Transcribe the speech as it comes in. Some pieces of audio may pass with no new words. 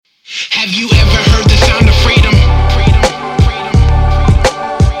Have you ever heard the sound of freedom?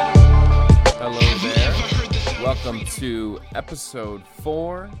 Hello there. Welcome to episode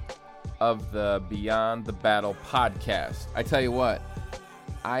 4 of the Beyond the Battle podcast. I tell you what,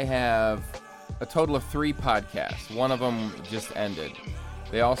 I have a total of 3 podcasts. One of them just ended.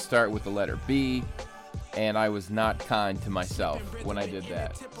 They all start with the letter B, and I was not kind to myself when I did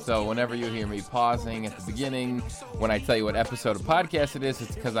that. So whenever you hear me pausing at the beginning, when I tell you what episode of podcast it is,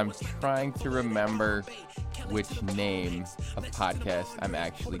 it's because I'm trying to remember which name of podcast I'm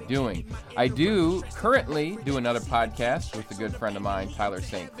actually doing. I do currently do another podcast with a good friend of mine, Tyler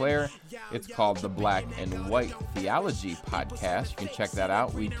St. Clair. It's called the Black and White Theology Podcast. You can check that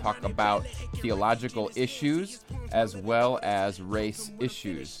out. We talk about theological issues as well as race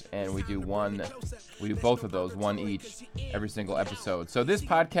issues, and we do both of those, one each, every single episode. So this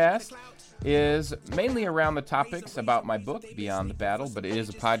podcast is mainly around the topics about my book, Beyond the Battle, but it is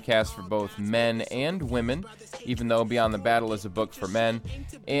a podcast for both men and women, even though Beyond the Battle is a book for men.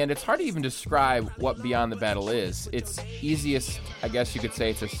 And it's hard to even describe what Beyond the Battle is. It's easiest, I guess you could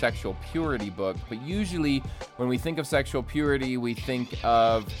say, it's a sexual purity book, but usually when we think of sexual purity, we think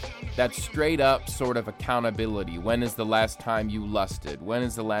of that straight up sort of accountability. When is the last time you lusted? When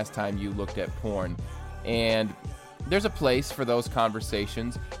is the last time you looked at porn? And there's a place for those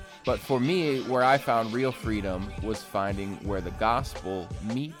conversations. But for me, where I found real freedom was finding where the gospel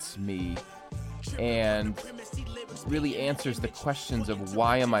meets me and really answers the questions of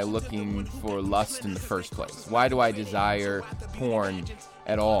why am I looking for lust in the first place? Why do I desire porn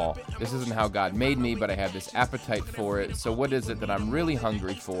at all? This isn't how God made me, but I have this appetite for it. So what is it that I'm really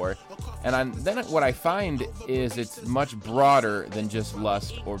hungry for? And then what I find is it's much broader than just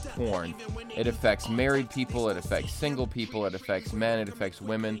lust or porn. It affects married people, it affects single people, it affects men, it affects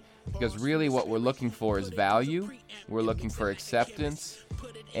women. Because really what we're looking for is value. We're looking for acceptance.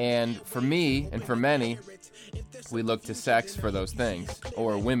 And for me, and for many, we look to sex for those things.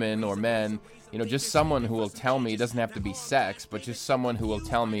 Or women or men. You know, just someone who will tell me, it doesn't have to be sex, but just someone who will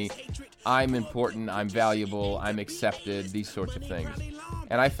tell me I'm important, I'm valuable, I'm accepted, these sorts of things.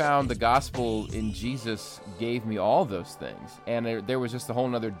 And I found the gospel in Jesus gave me all those things. And there was just a whole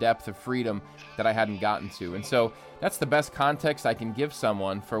nother depth of freedom that I hadn't gotten to. And so that's the best context I can give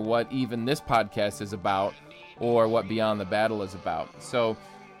someone for what even this podcast is about or what Beyond the Battle is about. So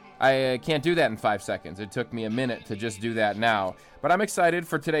I can't do that in 5 seconds. It took me a minute to just do that now. But I'm excited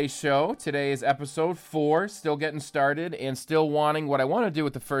for today's show. Today is episode 4, still getting started and still wanting what I want to do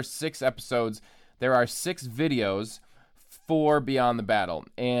with the first 6 episodes. There are 6 videos for Beyond the Battle,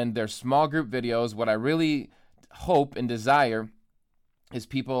 and they're small group videos. What I really hope and desire is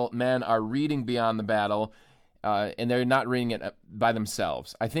men are reading Beyond the Battle, and they're not reading it by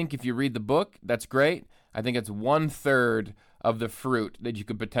themselves. I think if you read the book, that's great. I think it's 1/3 of the fruit that you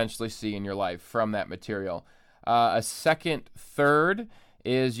could potentially see in your life from that material. A second third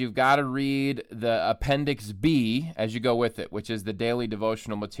is you've got to read the Appendix B as you go with it, which is the daily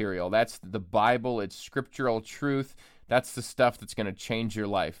devotional material. That's the Bible. It's scriptural truth. That's the stuff that's going to change your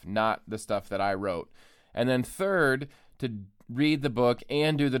life, not the stuff that I wrote. And then third, to read the book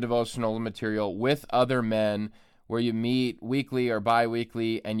and do the devotional material with other men where you meet weekly or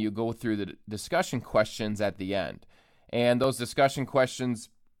bi-weekly and you go through the discussion questions at the end. And those discussion questions,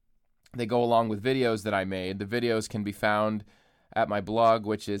 they go along with videos that I made. The videos can be found at my blog,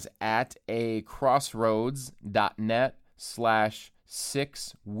 which is at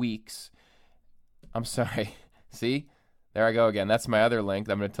acrossroads.net/6weeks. I'm sorry. See? There I go again. That's my other link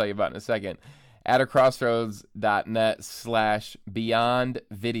that I'm going to tell you about in a second. At acrossroads.net/beyond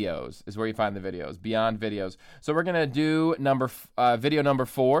videos is where you find the videos, beyond videos. So we're going to do video number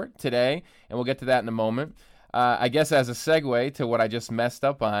 4 today, and we'll get to that in a moment. I guess as a segue to what I just messed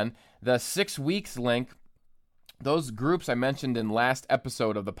up on, the 6 weeks link, those groups I mentioned in last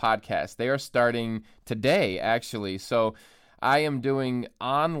episode of the podcast, they are starting today, actually. So I am doing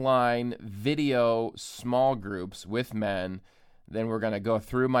online video small groups with men. Then we're going to go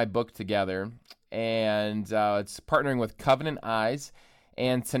through my book together, and it's partnering with Covenant Eyes.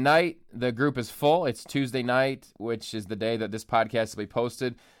 And tonight, the group is full. It's Tuesday night, which is the day that this podcast will be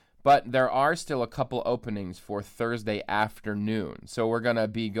posted. But there are still a couple openings for Thursday afternoon. So we're going to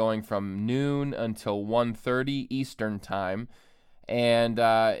be going from noon until 1:30 Eastern Time. And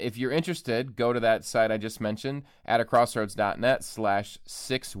if you're interested, go to that site I just mentioned, at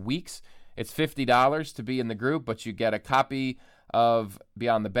acrossroads.net/6weeks. It's $50 to be in the group, but you get a copy of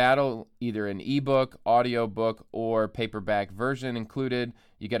Beyond the Battle, either an ebook, audiobook, or paperback version included.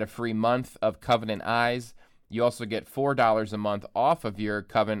 You get a free month of Covenant Eyes. You also get $4 a month off of your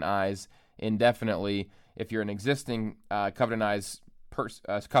Covenant Eyes indefinitely. If you're an existing Covenant Eyes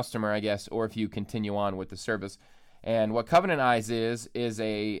customer, I guess, or if you continue on with the service. And what Covenant Eyes is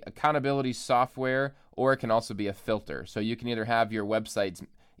a accountability software, or it can also be a filter. So you can either have your websites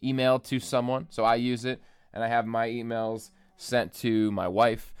emailed to someone, so I use it, and I have my emails sent to my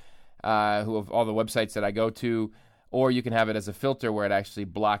wife, who have all the websites that I go to, or you can have it as a filter where it actually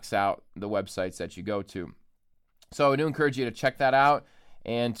blocks out the websites that you go to. So I do encourage you to check that out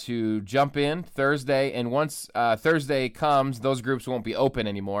and to jump in Thursday. And once Thursday comes, those groups won't be open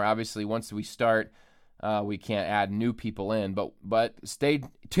anymore. Obviously, once we start, we can't add new people in. But stay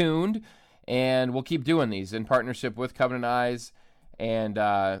tuned, and we'll keep doing these in partnership with Covenant Eyes. And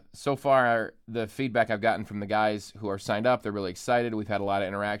so far, the feedback I've gotten from the guys who are signed up, they're really excited. We've had a lot of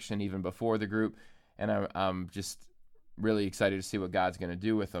interaction even before the group, and I'm just really excited to see what God's going to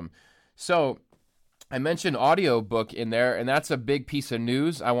do with them. So I mentioned audiobook in there, and that's a big piece of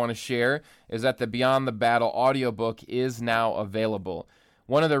news I want to share, is that the Beyond the Battle audiobook is now available.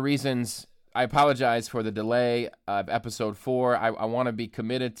 One of the reasons, I apologize for the delay of episode 4. I want to be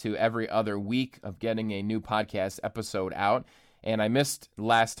committed to every other week of getting a new podcast episode out, and I missed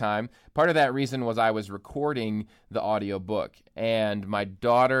last time. Part of that reason was I was recording the audiobook, and my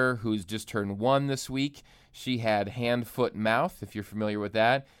daughter, who's just turned 1 this week, she had hand, foot, mouth, if you're familiar with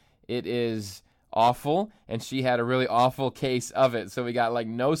that. It is awful, and she had a really awful case of it, so we got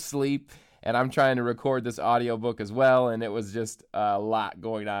no sleep, and I'm trying to record this audiobook as well, and it was just a lot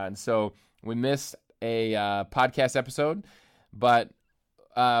going on. So we missed a podcast episode, but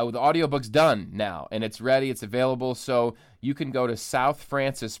the audiobook's done now, and it's ready, it's available, so you can go to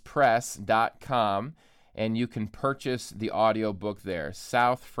southfrancispress.com, and you can purchase the audiobook there,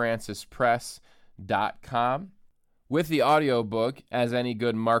 southfrancispress.com. With the audiobook, as any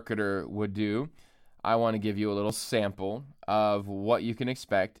good marketer would do, I want to give you a little sample of what you can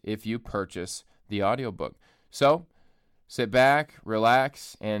expect if you purchase the audiobook. So, sit back,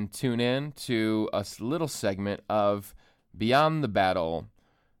 relax, and tune in to a little segment of Beyond the Battle,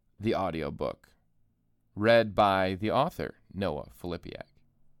 the audiobook, read by the author, Noah Filipiak.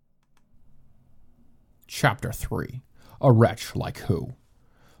 Chapter 3. A Wretch Like Who?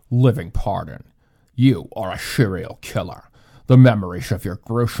 Living Pardon. You are a serial killer. The memories of your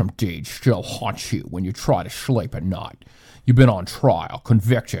gruesome deeds still haunt you when you try to sleep at night. You've been on trial,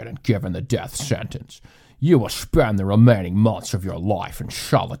 convicted, and given the death sentence. You will spend the remaining months of your life in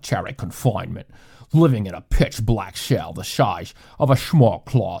solitary confinement, living in a pitch-black cell the size of a small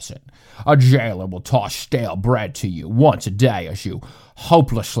closet. A jailer will toss stale bread to you once a day as you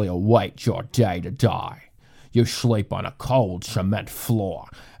hopelessly await your day to die. You sleep on a cold cement floor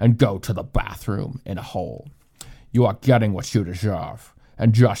and go to the bathroom in a hole. You are getting what you deserve,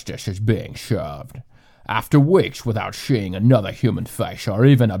 and justice is being served. After weeks without seeing another human face or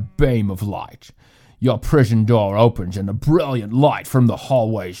even a beam of light, your prison door opens and a brilliant light from the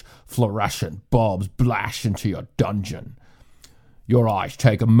hallway's fluorescent bulbs blast into your dungeon. Your eyes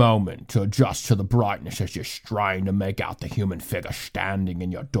take a moment to adjust to the brightness as you strain to make out the human figure standing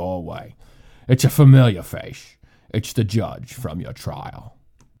in your doorway. It's a familiar face. It's the judge from your trial.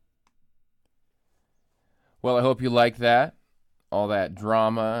 Well, I hope you like that. All that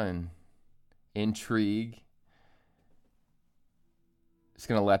drama and intrigue. Just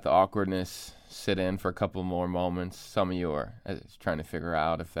going to let the awkwardness sit in for a couple more moments. Some of you are trying to figure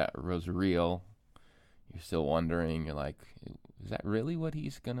out if that was real. You're still wondering. You're like, is that really what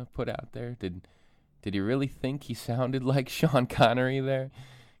he's going to put out there? Did he really think he sounded like Sean Connery there?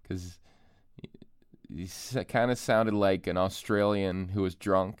 Because he kind of sounded like an Australian who was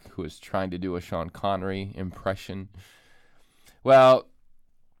drunk, who was trying to do a Sean Connery impression. Well,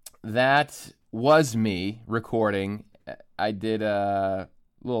 that was me recording. I did a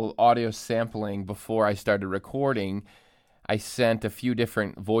little audio sampling before I started recording. I sent a few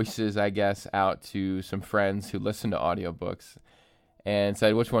different voices, I guess, out to some friends who listen to audiobooks and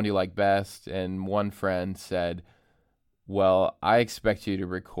said, which one do you like best? And one friend said, well, I expect you to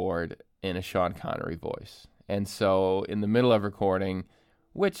record in a Sean Connery voice. And so in the middle of recording,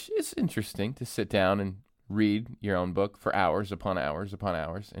 which is interesting to sit down and read your own book for hours upon hours upon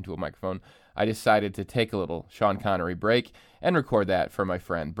hours into a microphone, I decided to take a little Sean Connery break and record that for my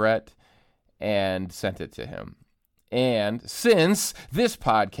friend Brett and sent it to him. And since this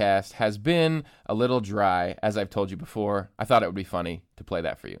podcast has been a little dry, as I've told you before, I thought it would be funny to play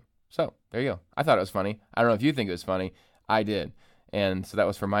that for you. So there you go. I thought it was funny. I don't know if you think it was funny. I did. And so that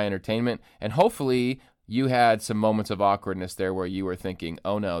was for my entertainment. And hopefully you had some moments of awkwardness there where you were thinking,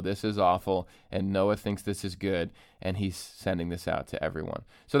 oh no, this is awful, and Noah thinks this is good, and he's sending this out to everyone.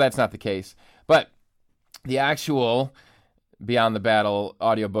 So that's not the case. But the actual Beyond the Battle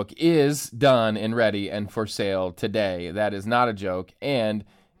audiobook is done and ready and for sale today. That is not a joke, and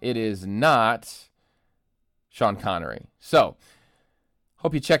it is not Sean Connery. So,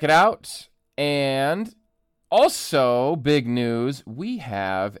 hope you check it out. And also, big news, we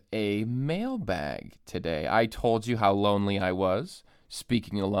have a mailbag today. I told you how lonely I was,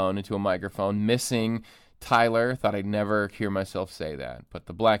 speaking alone into a microphone, missing Tyler. Thought I'd never hear myself say that. But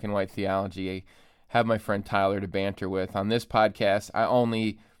the black and white theology, I have my friend Tyler to banter with. On this podcast, I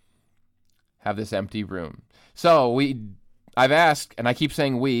only have this empty room. So I've asked, and I keep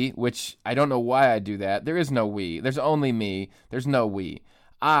saying we, which I don't know why I do that. There is no we. There's only me. There's no we.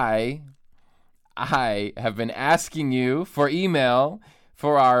 I have been asking you for email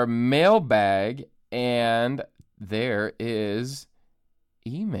for our mailbag, and there is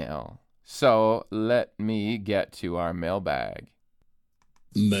email. So let me get to our mailbag.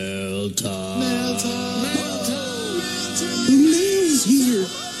 Mail time. Mail time. Mail time. Mail's here.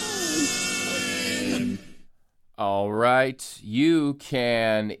 All right. You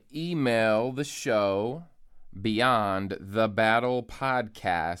can email the show Beyond the Battle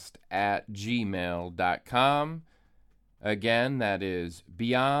Podcast at gmail.com. Again, that is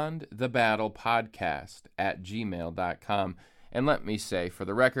Beyond the Battle Podcast at gmail.com. And let me say, for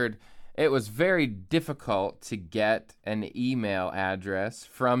the record, it was very difficult to get an email address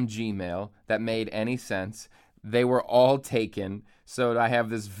from Gmail that made any sense. They were all taken, so I have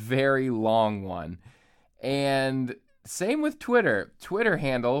this very long one. And same with Twitter. Twitter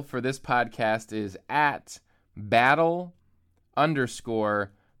handle for this podcast is at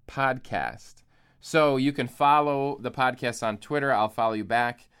battle_podcast. So you can follow the podcast on Twitter. I'll follow you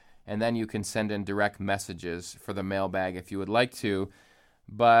back, and then you can send in direct messages for the mailbag if you would like to.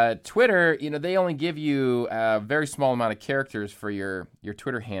 But Twitter, they only give you a very small amount of characters for your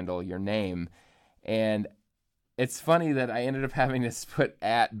Twitter handle, your name. And it's funny that I ended up having to put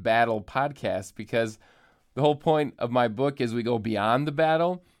at Battle Podcast because the whole point of my book is we go beyond the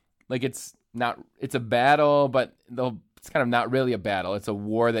battle. Like it's a battle, but it's kind of not really a battle. It's a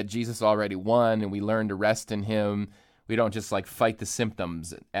war that Jesus already won, and we learn to rest in him. We don't just fight the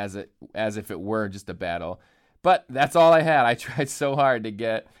symptoms as if it were just a battle. But that's all I had. I tried so hard to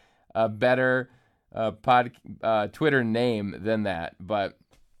get a better Twitter name than that. But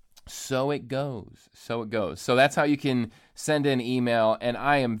so it goes. So that's how you can send in email. And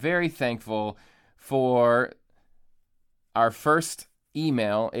I am very thankful for our first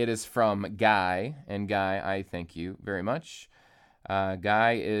email. It is from Guy. And Guy, I thank you very much.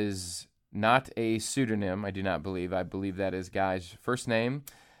 Guy is not a pseudonym, I do not believe. I believe that is Guy's first name,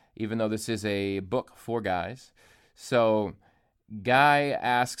 even though this is a book for guys. So Guy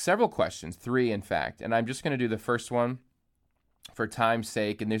asks several questions, 3 in fact, and I'm just going to do the first one for time's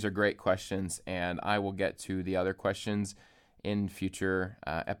sake, and these are great questions, and I will get to the other questions in future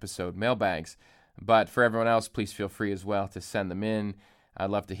episode mailbags. But for everyone else, please feel free as well to send them in. I'd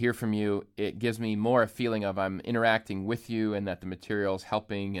love to hear from you. It gives me more a feeling of I'm interacting with you and that the material is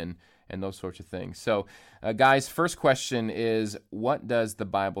helping and those sorts of things. So, guys, first question is, what does the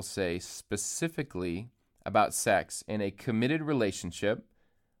Bible say specifically about sex in a committed relationship,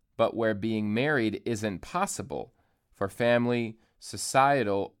 but where being married isn't possible for family,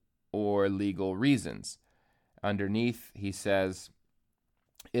 societal, or legal reasons? Underneath, he says,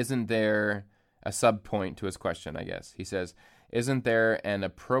 isn't there a subpoint to his question, I guess? He says, isn't there an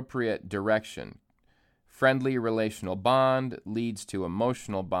appropriate direction? Friendly relational bond leads to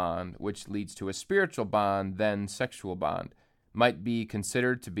emotional bond, which leads to a spiritual bond, then sexual bond. Might be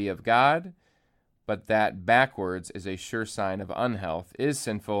considered to be of God, but that backwards is a sure sign of unhealth, is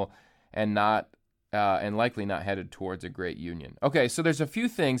sinful, and likely not headed towards a great union. Okay, so there's a few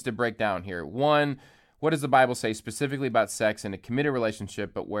things to break down here. One, what does the Bible say specifically about sex in a committed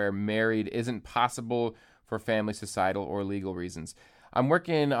relationship, but where married isn't possible for family, societal, or legal reasons? I'm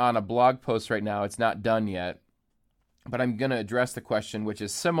working on a blog post right now. It's not done yet, but I'm going to address the question, which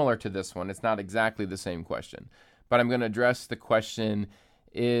is similar to this one. It's not exactly the same question, but I'm going to address the question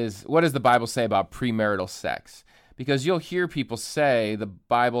is, what does the Bible say about premarital sex? Because you'll hear people say the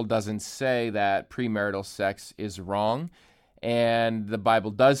Bible doesn't say that premarital sex is wrong, and the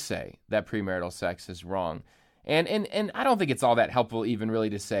Bible does say that premarital sex is wrong. And I don't think it's all that helpful even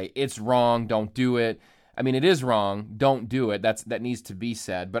really to say it's wrong, don't do it. I mean, it is wrong. Don't do it. That needs to be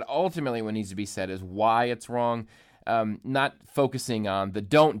said. But ultimately what needs to be said is why it's wrong, not focusing on the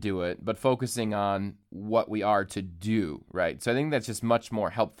don't do it, but focusing on what we are to do, right? So I think that's just much more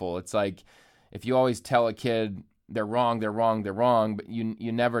helpful. It's like if you always tell a kid they're wrong, but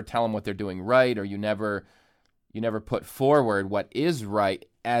you never tell them what they're doing right, or you never put forward what is right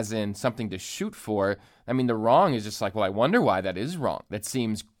as in something to shoot for. I mean, the wrong is just like, well, I wonder why that is wrong. That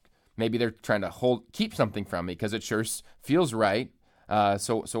seems, maybe they're trying to keep something from me because it sure feels right.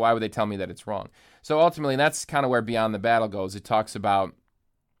 So why would they tell me that it's wrong? So ultimately, that's kind of where Beyond the Battle goes. It talks about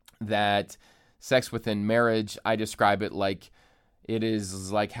that sex within marriage, I describe it like it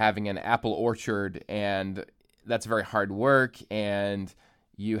is like having an apple orchard, and that's very hard work, and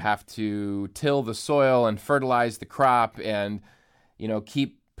you have to till the soil and fertilize the crop and,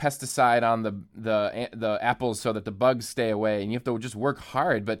 keep pesticide on the apples so that the bugs stay away, and you have to just work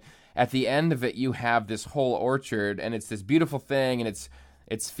hard. But at the end of it, you have this whole orchard, and it's this beautiful thing, and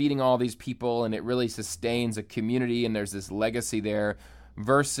it's feeding all these people, and it really sustains a community, and there's this legacy there,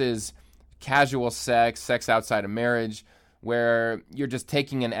 versus casual sex outside of marriage, where you're just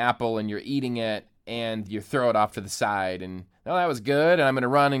taking an apple and you're eating it, and you throw it off to the side, and, oh, that was good, and I'm going to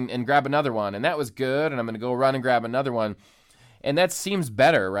run and grab another one, and that was good, and I'm going to go run and grab another one. And that seems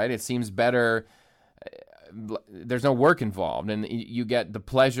better, right? It seems better. There's no work involved, and you get the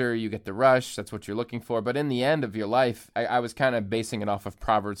pleasure, you get the rush. That's what you're looking for. But in the end of your life, I was kind of basing it off of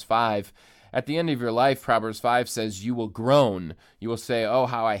Proverbs 5. At the end of your life, Proverbs 5 says, you will groan. You will say, oh,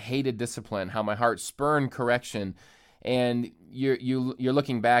 how I hated discipline, how my heart spurned correction. And you're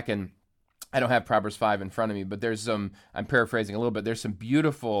looking back, and I don't have Proverbs 5 in front of me, but there's some, I'm paraphrasing a little bit, there's some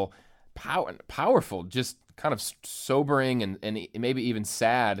beautiful, powerful, just kind of sobering and maybe even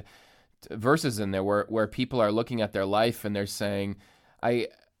sad verses in there where people are looking at their life and they're saying, I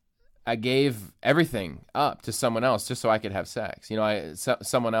gave everything up to someone else just so I could have sex.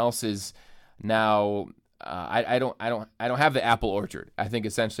 Someone else is now, I don't have the apple orchard, I think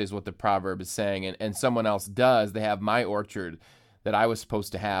essentially is what the proverb is saying. And someone else does. They have my orchard that I was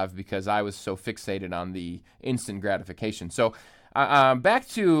supposed to have because I was so fixated on the instant gratification. So back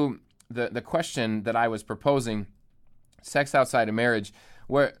to the question that I was proposing, sex outside of marriage,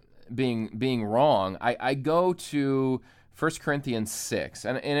 where being wrong, I go to 1 Corinthians 6,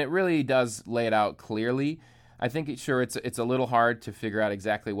 and it really does lay it out clearly. I think it's a little hard to figure out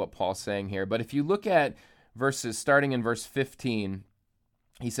exactly what Paul's saying here, but if you look at verses starting in verse 15,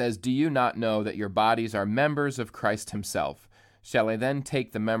 he says, do you not know that your bodies are members of Christ himself? Shall I then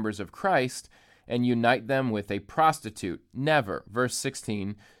take the members of Christ and unite them with a prostitute? Never. Verse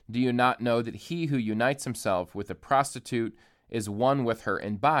 16, do you not know that he who unites himself with a prostitute is one with her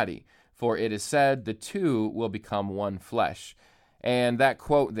in body? For it is said, the two will become one flesh. And that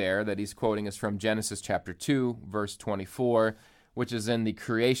quote there that he's quoting is from Genesis chapter 2, verse 24, which is in the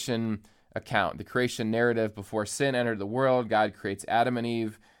creation account, the creation narrative. Before sin entered the world, God creates Adam and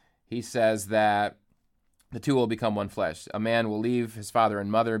Eve. He says that the two will become one flesh. A man will leave his father and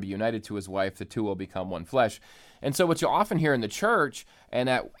mother, be united to his wife. The two will become one flesh. And so what you'll often hear in the church and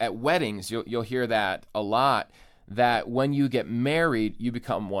at weddings, you'll hear that a lot, that when you get married, you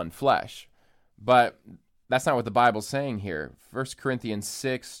become one flesh. But that's not what the Bible's saying here. 1 Corinthians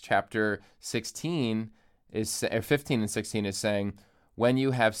 6, chapter 16, 15 and 16 is saying, when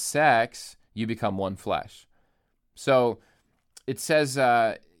you have sex, you become one flesh. So it says,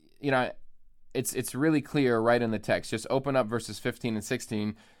 it's really clear right in the text. Just open up verses 15 and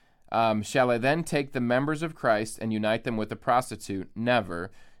 16. Shall I then take the members of Christ and unite them with a prostitute? Never.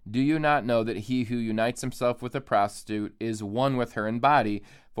 Do you not know that he who unites himself with a prostitute is one with her in body?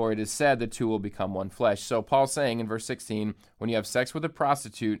 For it is said the two will become one flesh. So Paul's saying in verse 16, when you have sex with a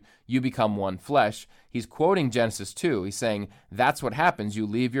prostitute, you become one flesh. He's quoting Genesis 2. He's saying that's what happens. You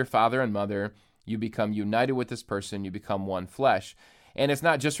leave your father and mother. You become united with this person. You become one flesh. And it's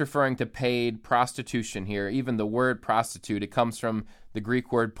not just referring to paid prostitution here. Even the word prostitute, it comes from the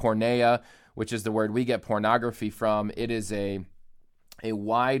Greek word porneia, which is the word we get pornography from. It is a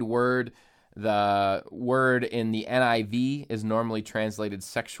wide word. The word in the NIV is normally translated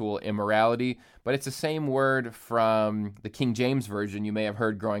sexual immorality, but it's the same word from the King James Version you may have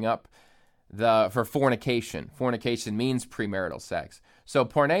heard growing up for fornication. Fornication means premarital sex. So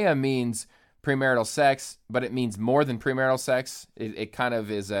porneia means premarital sex, but it means more than premarital sex. It kind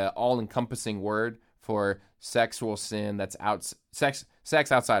of is an all-encompassing word for sexual sin that's sex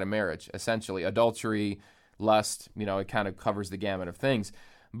outside of marriage, essentially. Adultery, lust, it kind of covers the gamut of things.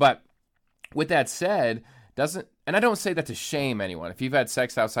 But with that said, and I don't say that to shame anyone. If you've had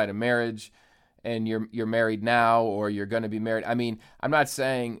sex outside of marriage and you're married now or you're going to be married, I mean, I'm not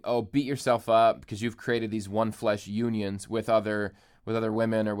saying, beat yourself up because you've created these one flesh unions with other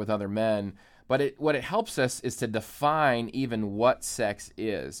women or with other men. But what it helps us is to define even what sex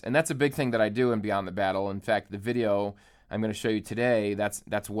is. And that's a big thing that I do in Beyond the Battle. In fact, the video I'm going to show you today, that's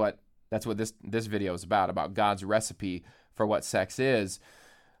what this video is about God's recipe for what sex is.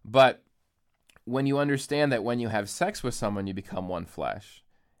 But when you understand that when you have sex with someone, you become one flesh,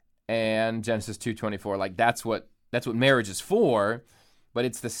 and Genesis 2:24. Like that's what marriage is for, but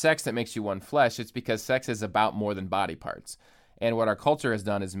it's the sex that makes you one flesh. It's because sex is about more than body parts. And what our culture has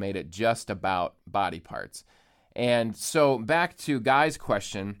done is made it just about body parts. And so back to Guy's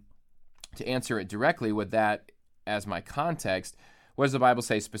question, to answer it directly with that as my context, what does the Bible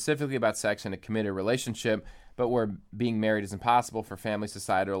say specifically about sex in a committed relationship, but where being married is impossible for family,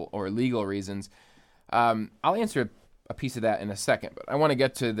 societal, or legal reasons? I'll answer a piece of that in a second, but I want to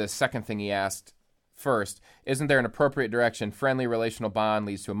get to the second thing he asked first. Isn't there an appropriate direction? Friendly relational bond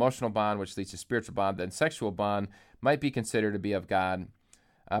leads to emotional bond, which leads to spiritual bond, then sexual bond might be considered to be of God,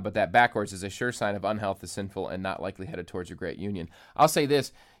 but that backwards is a sure sign of unhealth, is sinful, and not likely headed towards a great union. I'll say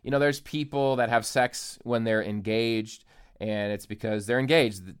this, there's people that have sex when they're engaged, and it's because they're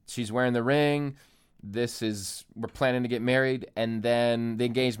engaged. She's wearing the ring, we're planning to get married, and then the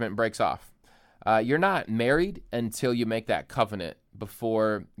engagement breaks off. You're not married until you make that covenant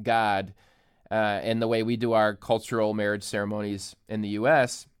before God, and the way we do our cultural marriage ceremonies in the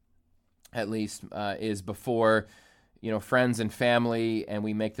U.S., at least, is before friends and family, and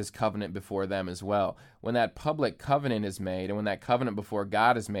we make this covenant before them as well. When that public covenant is made, and when that covenant before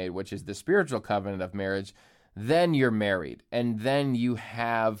God is made, which is the spiritual covenant of marriage, then you're married, and then you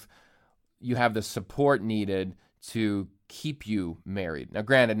have the support needed to keep you married. Now,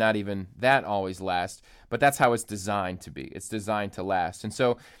 granted, not even that always lasts, but that's how it's designed to be. It's designed to last. And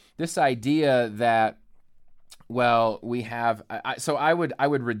so this idea that, well, we have, I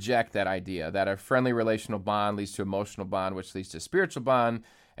would reject that idea that a friendly relational bond leads to emotional bond, which leads to spiritual bond,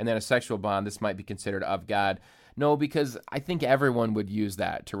 and then a sexual bond. This might be considered of God. No, because I think everyone would use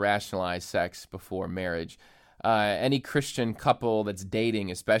that to rationalize sex before marriage. Any Christian couple that's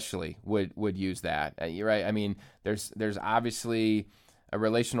dating, especially, would use that. You're right. I mean, there's obviously a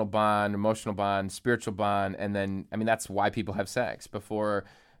relational bond, emotional bond, spiritual bond, and then that's why people have sex before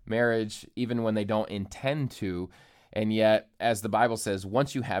marriage, even when they don't intend to. And yet, as the Bible says,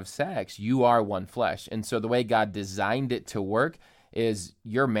 once you have sex, you are one flesh. And so the way God designed it to work is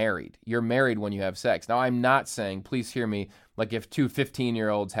you're married. You're married when you have sex. Now, I'm not saying, please hear me, like if two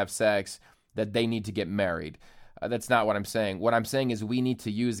 15-year-olds have sex, that they need to get married. That's not what I'm saying. What I'm saying is we need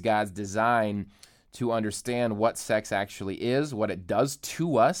to use God's design to understand what sex actually is, what it does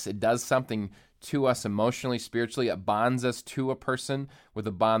to us. It does something to us emotionally, spiritually. It bonds us to a person with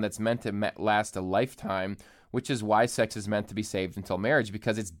a bond that's meant to last a lifetime, which is why sex is meant to be saved until marriage,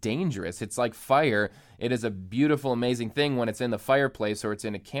 because it's dangerous. It's like fire. It is a beautiful, amazing thing when it's in the fireplace or it's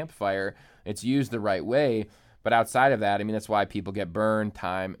in a campfire. It's used the right way. But outside of that, that's why people get burned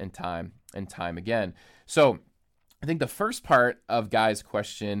time and time and time again. So I think the first part of Guy's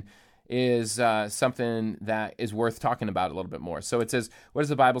question is something that is worth talking about a little bit more. So it says, what does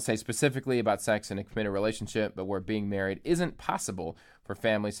the Bible say specifically about sex in a committed relationship, but where being married isn't possible for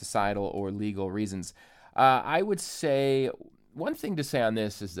family, societal, or legal reasons? I would say one thing to say on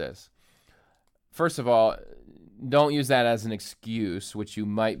this is this. First of all, don't use that as an excuse, which you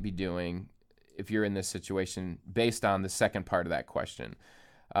might be doing if you're in this situation, based on the second part of that question.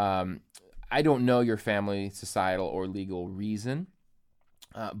 I don't know your family, societal, or legal reason,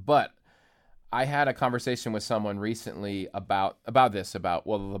 but I had a conversation with someone recently about this,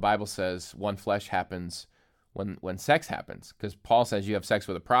 well, the Bible says one flesh happens when sex happens, because Paul says you have sex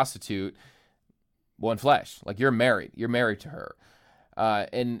with a prostitute, one flesh, like you're married to her.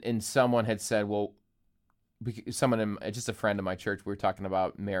 And someone had said, well, just a friend of my church, we were talking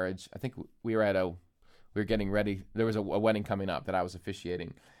about marriage. I think we were getting ready. There was a wedding coming up that I was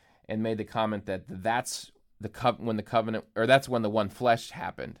officiating, and made the comment that that's when the covenant, or that's when the one flesh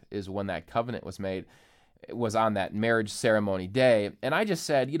happened, is when that covenant was made. It was on that marriage ceremony day. And I just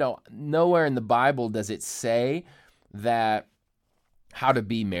said, nowhere in the Bible does it say that how to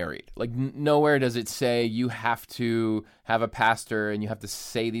be married. Like nowhere does it say you have to have a pastor and you have to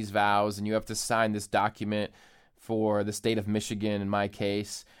say these vows and you have to sign this document for the state of Michigan, in my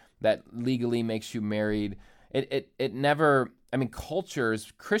case, that legally makes you married. It never,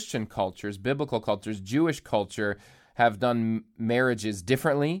 cultures, Christian cultures, biblical cultures, Jewish culture have done marriages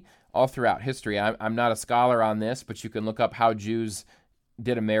differently all throughout history. I'm not a scholar on this, but you can look up how Jews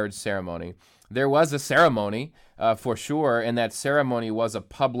did a marriage ceremony. There was a ceremony for sure, and that ceremony was a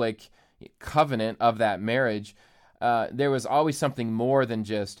public covenant of that marriage. There was always something more than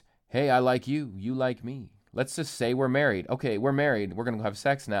just, hey, I like you, you like me. Let's just say we're married. Okay, we're married. We're going to have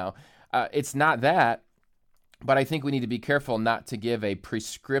sex now. It's not that, but I think we need to be careful not to give a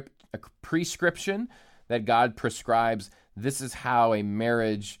prescription that God prescribes. This is how a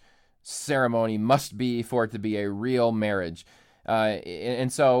marriage ceremony must be for it to be a real marriage.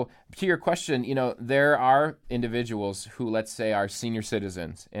 And so to your question, there are individuals who, let's say, are senior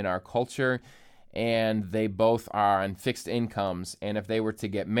citizens in our culture, and they both are on fixed incomes. And if they were to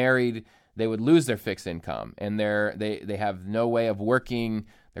get married, they would lose their fixed income, and they have no way of working.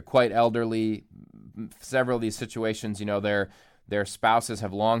 They're quite elderly. Several of these situations, their spouses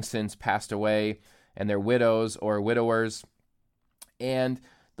have long since passed away, and they're widows or widowers. And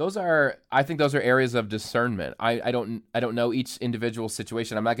I think those are areas of discernment. I don't know each individual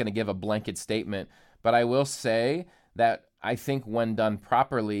situation. I'm not going to give a blanket statement, but I will say that I think when done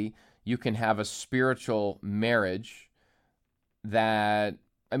properly, you can have a spiritual marriage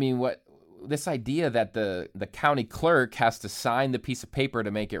this idea that the county clerk has to sign the piece of paper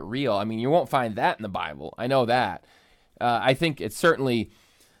to make it real. You won't find that in the Bible. I know that. I think it's certainly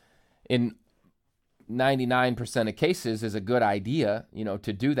in 99% of cases is a good idea,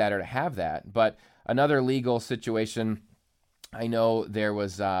 to do that or to have that. But another legal situation, I know there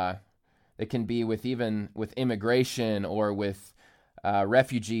was, it can be with immigration or with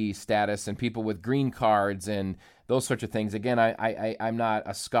refugee status and people with green cards and those sorts of things. Again, I'm not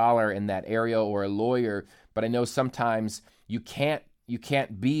a scholar in that area or a lawyer, but I know sometimes you can't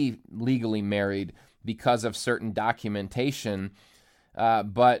be legally married because of certain documentation,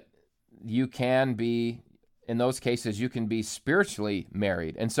 but you can be, in those cases, you can be spiritually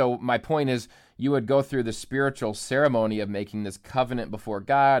married. And so my point is, you would go through the spiritual ceremony of making this covenant before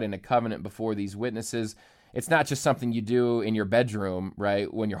God and a covenant before these witnesses. It's not just something you do in your bedroom,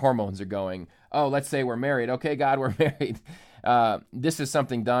 right, when your hormones are going, oh, let's say we're married. Okay, God, we're married. This is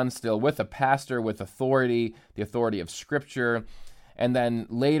something done still with a pastor, with authority, the authority of Scripture. And then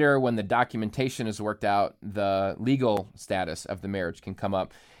later, when the documentation is worked out, the legal status of the marriage can come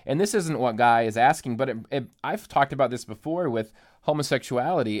up. And this isn't what Guy is asking, but I've talked about this before with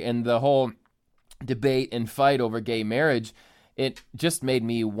homosexuality and the whole debate and fight over gay marriage. It just made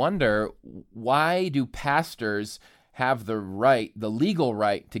me wonder, why do pastors have the legal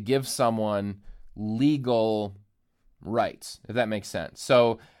right to give someone legal rights, if that makes sense?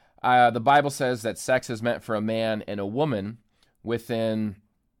 So the Bible says that sex is meant for a man and a woman within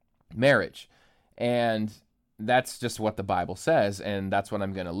marriage. And that's just what the Bible says, and that's what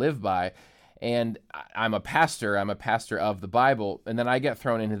I'm going to live by. And I'm a pastor of the Bible, and then I get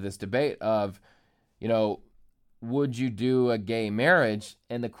thrown into this debate of, would you do a gay marriage?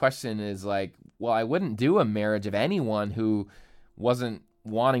 And the question is like, well, I wouldn't do a marriage of anyone who wasn't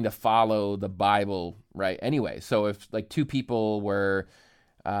wanting to follow the Bible, right? Anyway, so if like two people were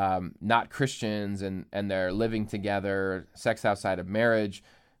not Christians and they're living together, sex outside of marriage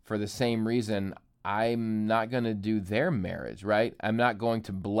for the same reason, I'm not going to do their marriage, right? I'm not going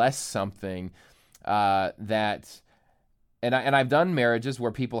to bless something that, and I've done marriages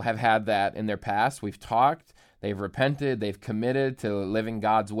where people have had that in their past. We've talked. They've repented, they've committed to living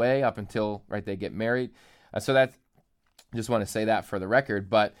God's way up until, they get married. So that, just want to say that for the record.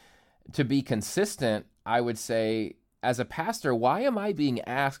 But to be consistent, I would say, as a pastor, why am I being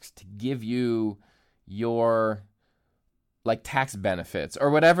asked to give you your, tax benefits or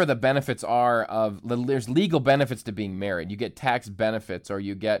whatever the benefits are there's legal benefits to being married. You get tax benefits or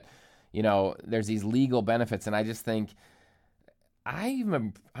you get, there's these legal benefits. And I just think,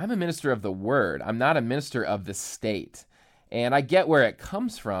 I'm a minister of the word. I'm not a minister of the state. And I get where it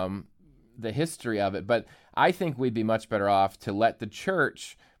comes from, the history of it, but I think we'd be much better off to let the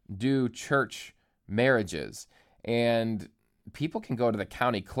church do church marriages. And people can go to the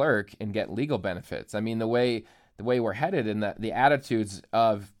county clerk and get legal benefits. The way we're headed and the attitudes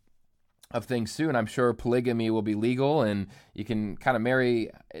of things soon, I'm sure polygamy will be legal and you can kind of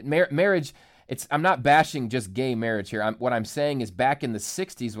marriage. I'm not bashing just gay marriage here. What I'm saying is, back in the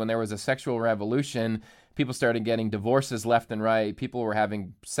 60s when there was a sexual revolution, people started getting divorces left and right. People were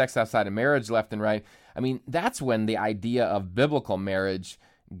having sex outside of marriage left and right. That's when the idea of biblical marriage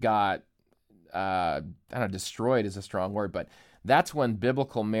got, destroyed is a strong word, but that's when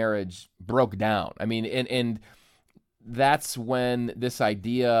biblical marriage broke down. And that's when this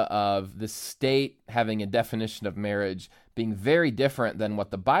idea of the state having a definition of marriage being very different than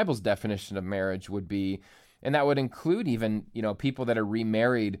what the Bible's definition of marriage would be. And that would include even, people that are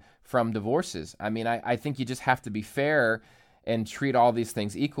remarried from divorces. I think you just have to be fair and treat all these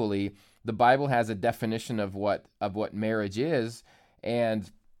things equally. The Bible has a definition of what marriage is,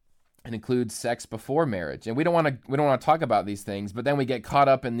 and it includes sex before marriage. And we don't want to talk about these things, but then we get caught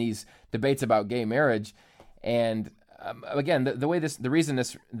up in these debates about gay marriage. And again, the reason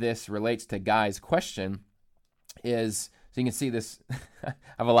this relates to Guy's question is, so you can see this, I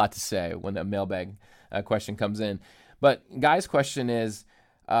have a lot to say when the mailbag question comes in. But Guy's question is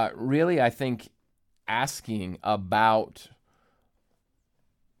really, I think, asking about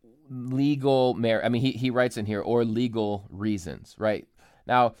legal marriage. I mean, he writes in here, or legal reasons, right?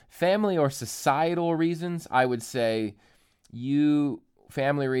 Now, family or societal reasons, I would say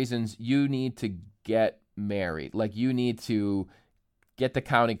family reasons, you need to get married. Like, you need to get the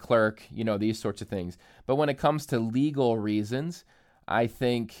county clerk, these sorts of things. But when it comes to legal reasons, I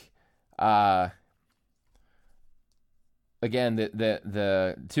think, again,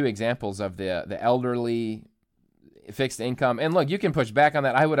 the two examples of the elderly, fixed income, and look, you can push back on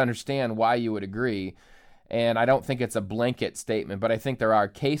that. I would understand why you would agree, and I don't think it's a blanket statement, but I think there are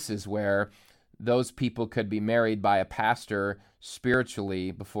cases where those people could be married by a pastor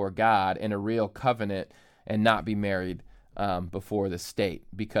spiritually before God in a real covenant and not be married before the state,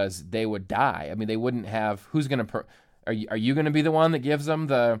 because they would die. I mean, they wouldn't have, who's going to, are you going to be the one that gives them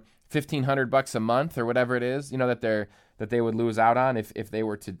the $1,500 a month or whatever it is, that they would lose out on if they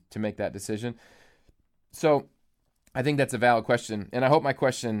were to make that decision? So I think that's a valid question, and I hope my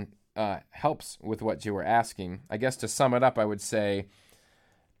question helps with what you were asking. I guess to sum it up, I would say,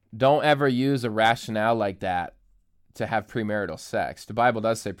 don't ever use a rationale like that to have premarital sex. The Bible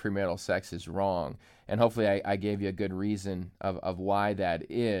does say premarital sex is wrong, and hopefully I gave you a good reason of why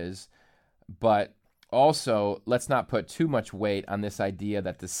that is. But also, let's not put too much weight on this idea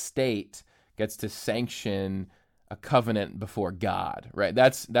that the state gets to sanction a covenant before God, right?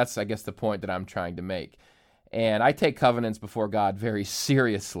 That's I guess the point that I'm trying to make. And I take covenants before God very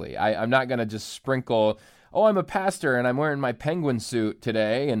seriously. I'm not going to just sprinkle, I'm a pastor and I'm wearing my penguin suit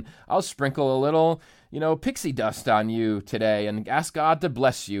today, and I'll sprinkle a little, pixie dust on you today and ask God to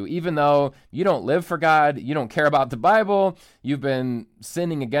bless you, even though you don't live for God, you don't care about the Bible, you've been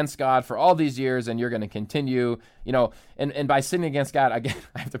sinning against God for all these years, and you're going to continue, and by sinning against God, again,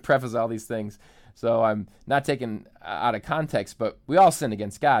 I have to preface all these things, so I'm not taking out of context, but we all sin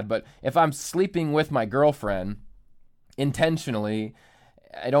against God. But if I'm sleeping with my girlfriend intentionally,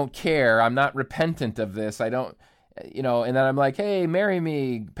 I don't care. I'm not repentant of this. I don't, and then I'm like, hey, marry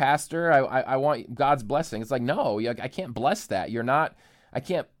me, pastor. I want God's blessing. It's like, no, I can't bless that. I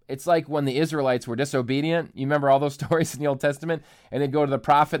can't. It's like when the Israelites were disobedient. You remember all those stories in the Old Testament? And they'd go to the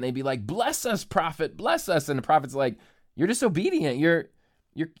prophet and they'd be like, bless us, prophet, bless us. And the prophet's like, you're disobedient. You're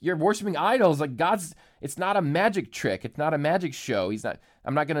worshiping idols. Like, it's not a magic trick. It's not a magic show.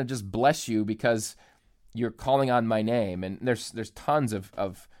 I'm not going to just bless you because you're calling on my name. And there's tons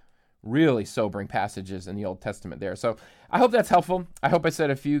of really sobering passages in the Old Testament there. So I hope that's helpful. I hope I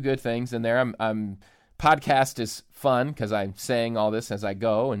said a few good things in there. Podcast is fun because I'm saying all this as I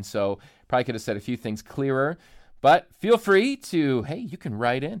go. And so probably could have said a few things clearer, but feel free to, hey, you can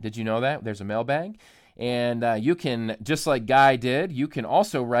write in. Did you know that? There's a mailbag. And you can, just like Guy did, you can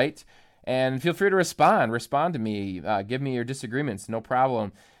also write, and feel free to respond. Respond to me. Give me your disagreements. No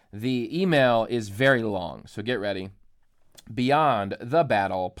problem. The email is very long, so get ready.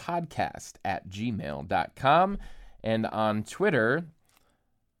 BeyondTheBattlePodcast@gmail.com, and on Twitter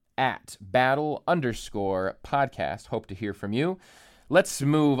 @battle_podcast. Hope to hear from you. Let's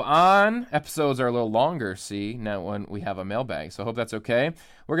move on. Episodes are a little longer, now when we have a mailbag, so I hope that's okay.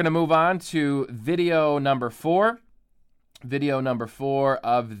 We're going to move on to video number 4. Video number 4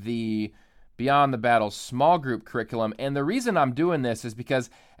 of the Beyond the Battle small group curriculum. And the reason I'm doing this is because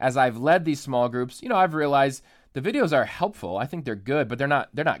as I've led these small groups, I've realized the videos are helpful. I think they're good, but they're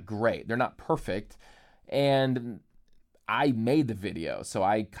not great. They're not perfect. And I made the video, so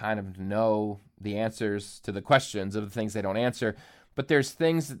I kind of know the answers to the questions of the things they don't answer. But there's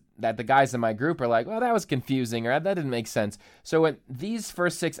things that the guys in my group are like, well, that was confusing, or that didn't make sense. So what these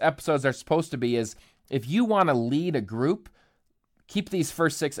first 6 episodes are supposed to be is, if you want to lead a group, keep these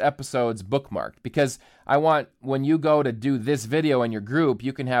first 6 episodes bookmarked, because I want, when you go to do this video in your group,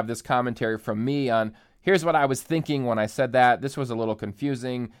 you can have this commentary from me on, here's what I was thinking when I said that. This was a little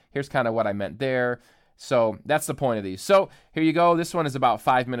confusing. Here's kind of what I meant there. So that's the point of these. So here you go. This one is about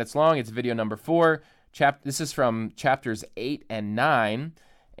 5 minutes long. It's video number 4. This is from chapters 8 and 9,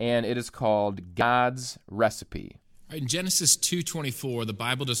 and it is called God's Recipe. In Genesis 2:24, the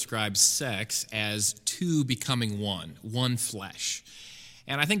Bible describes sex as two becoming one flesh.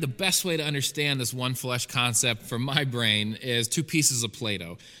 And I think the best way to understand this one flesh concept for my brain is 2 pieces of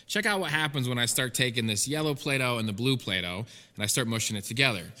Play-Doh. Check out what happens when I start taking this yellow Play-Doh and the blue Play-Doh, and I start mushing it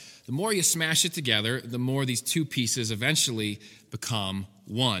together. The more you smash it together, the more these 2 pieces eventually become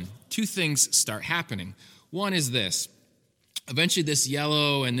one. 2 things start happening. One is this. Eventually, this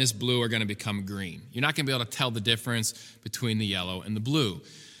yellow and this blue are going to become green. You're not going to be able to tell the difference between the yellow and the blue.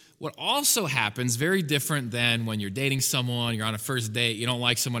 What also happens, very different than when you're dating someone, you're on a first date, you don't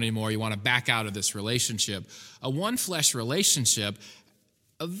like someone anymore, you want to back out of this relationship. A one-flesh relationship,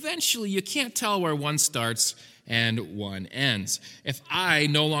 eventually you can't tell where one starts and one ends. If I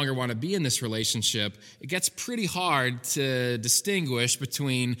no longer want to be in this relationship, it gets pretty hard to distinguish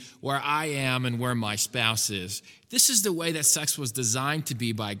between where I am and where my spouse is. This is the way that sex was designed to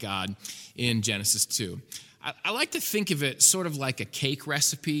be by God in Genesis 2. I like to think of it sort of like a cake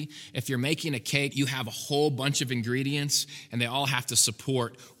recipe. If you're making a cake, you have a whole bunch of ingredients, and they all have to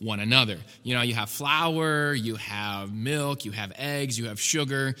support one another. You know, you have flour, you have milk, you have eggs, you have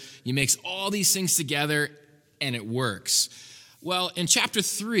sugar. You mix all these things together, and it works. Well, in chapter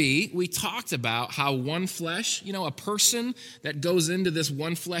 3, we talked about how one flesh, a person that goes into this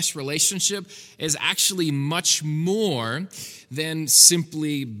one flesh relationship is actually much more than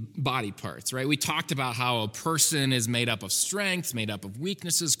simply body parts, right? We talked about how a person is made up of strengths, made up of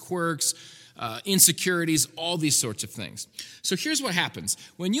weaknesses, quirks, insecurities, all these sorts of things. So here's what happens.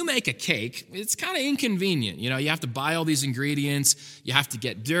 When you make a cake, it's kind of inconvenient. You have to buy all these ingredients. You have to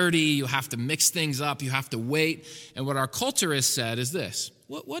get dirty. You have to mix things up. You have to wait. And what our culture has said is this.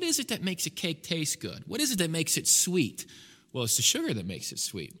 What is it that makes a cake taste good? What is it that makes it sweet? Well, it's the sugar that makes it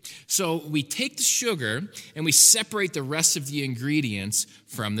sweet. So we take the sugar and we separate the rest of the ingredients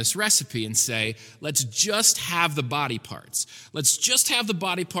from this recipe and say, let's just have the body parts. Let's just have the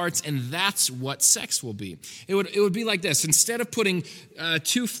body parts, and that's what sex will be. It would be like this. Instead of putting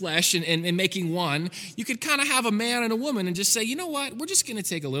two flesh and making one, you could kind of have a man and a woman and just say, you know what? We're just going to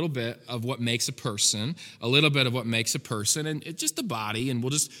take a little bit of what makes a person, a little bit of what makes a person, and it's just the body, and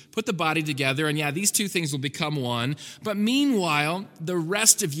we'll just put the body together, and yeah, these two things will become one. But meanwhile, the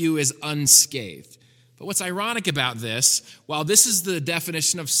rest of you is unscathed. But what's ironic about this, while this is the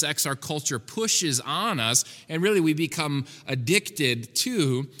definition of sex our culture pushes on us, and really we become addicted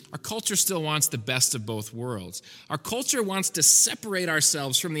to, our culture still wants the best of both worlds. Our culture wants to separate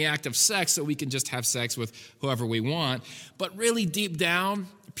ourselves from the act of sex so we can just have sex with whoever we want. But really deep down,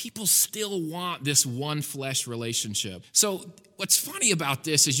 people still want this one flesh relationship. So what's funny about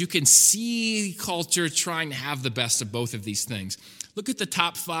this is you can see culture trying to have the best of both of these things. Look at the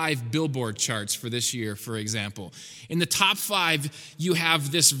top 5 Billboard charts for this year, for example. In the top 5, you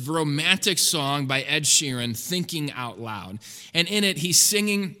have this romantic song by Ed Sheeran, Thinking Out Loud. And in it, he's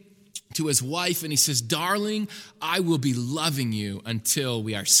singing to his wife, and he says, "Darling, I will be loving you until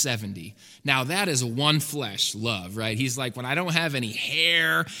we are 70. Now, that is a one flesh love, right? He's like, when I don't have any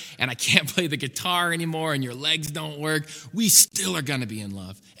hair and I can't play the guitar anymore and your legs don't work, we still are going to be in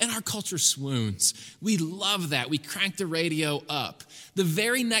love. And our culture swoons. We love that. We crank the radio up. The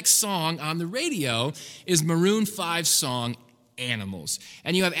very next song on the radio is Maroon 5's song, Animals.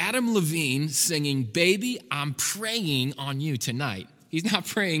 And you have Adam Levine singing, "Baby, I'm praying on you tonight." He's not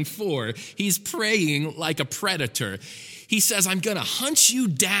praying for, he's praying like a predator. He says, "I'm going to hunt you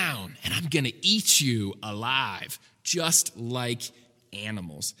down and I'm going to eat you alive, just like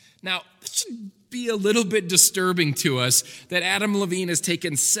animals." Now, this should be a little bit disturbing to us that Adam Levine has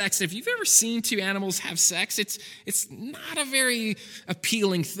taken sex. If you've ever seen two animals have sex, it's not a very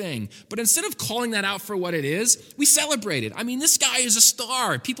appealing thing. But instead of calling that out for what it is, we celebrate it. I mean, this guy is a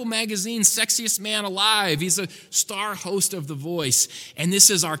star. People Magazine's sexiest man alive. He's a star host of The Voice. And this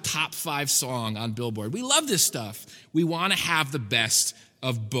is our top 5 song on Billboard. We love this stuff. We want to have the best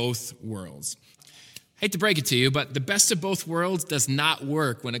of both worlds. Hate to break it to you, but the best of both worlds does not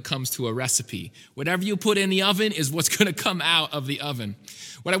work when it comes to a recipe. Whatever you put in the oven is what's going to come out of the oven.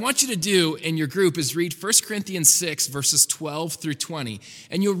 What I want you to do in your group is read 1 Corinthians 6, verses 12 through 20,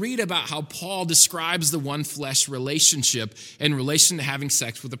 and you'll read about how Paul describes the one flesh relationship in relation to having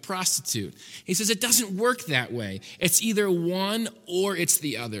sex with a prostitute. He says it doesn't work that way. It's either one or it's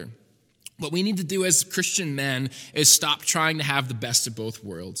the other. What we need to do as Christian men is stop trying to have the best of both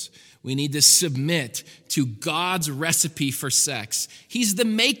worlds. We need to submit to God's recipe for sex. He's the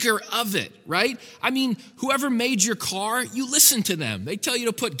maker of it, right? I mean, whoever made your car, you listen to them. They tell you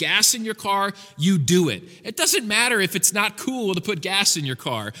to put gas in your car, you do it. It doesn't matter if it's not cool to put gas in your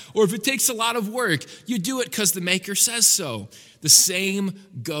car or if it takes a lot of work. You do it because the maker says so. The same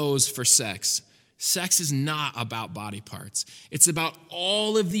goes for sex. Sex is not about body parts. It's about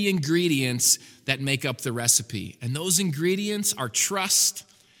all of the ingredients that make up the recipe. And those ingredients are trust,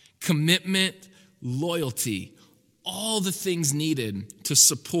 commitment, loyalty, all the things needed to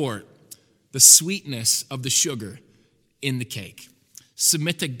support the sweetness of the sugar in the cake.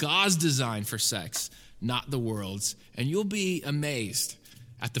 Submit to God's design for sex, not the world's, and you'll be amazed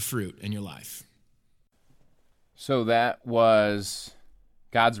at the fruit in your life. So that was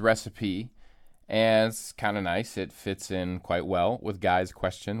God's recipe. And it's kind of nice. It fits in quite well with Guy's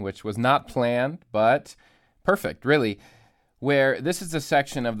question, which was not planned, but perfect, really. Where this is a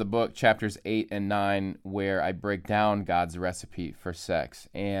section of the book, chapters 8 and 9, where I break down God's recipe for sex.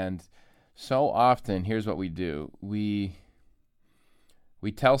 And so often, here's what we do. We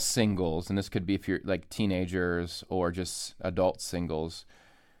tell singles, and this could be if you're like teenagers or just adult singles,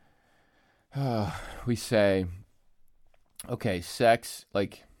 we say, okay, sex,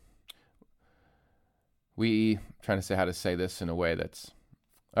 like, trying to say how to say this in a way that's,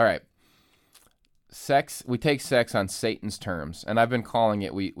 all right, sex, we take sex on Satan's terms, and I've been calling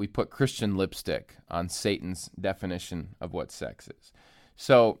it, we put Christian lipstick on Satan's definition of what sex is.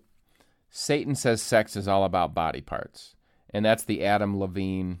 So Satan says sex is all about body parts, and that's the Adam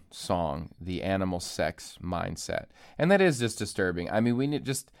Levine song, The Animal Sex Mindset, and that is just disturbing. I mean, we need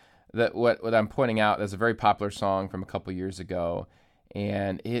just, that what I'm pointing out is a very popular song from a couple years ago,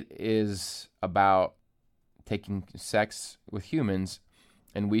 and it is about taking sex with humans,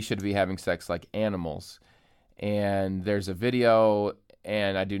 and we should be having sex like animals. And there's a video,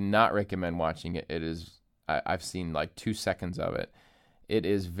 and I do not recommend watching it. It is, I've seen like 2 seconds of it. It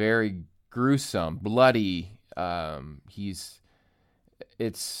is very gruesome, bloody.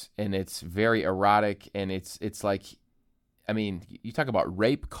 It's very erotic, and it's like, I mean, you talk about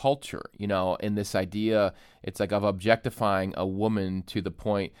rape culture, and this idea, it's like of objectifying a woman to the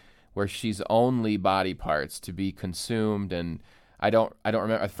point where she's only body parts to be consumed. And I don't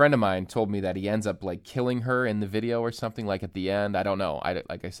remember, a friend of mine told me that he ends up like killing her in the video or something, like at the end. I don't know.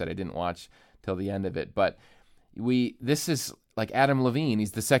 Like I said, I didn't watch till the end of it, but this is like Adam Levine.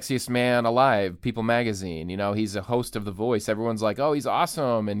 He's the sexiest man alive, People magazine, he's a host of The Voice. Everyone's like, oh, he's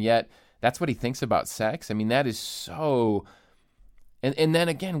awesome. And yet that's what he thinks about sex. I mean, that is so, and then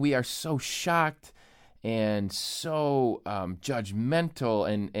again, we are so shocked and so judgmental,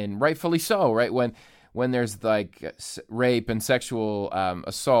 and rightfully so, right? When there's like rape and sexual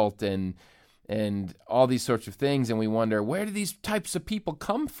assault and all these sorts of things, and we wonder, where do these types of people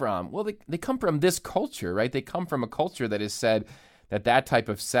come from? Well, they come from this culture, right? They come from a culture that has said that type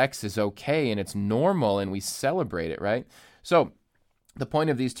of sex is okay and it's normal and we celebrate it, right? So the point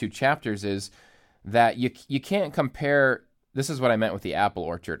of these 2 chapters is that you can't compare. This is what I meant with the apple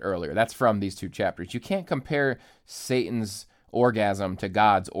orchard earlier. That's from these 2 chapters. You can't compare Satan's orgasm to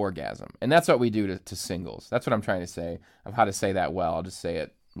God's orgasm. And that's what we do to singles. That's what I'm trying to say, of how to say that well. I'll just say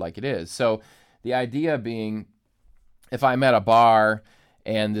it like it is. So the idea being, if I'm at a bar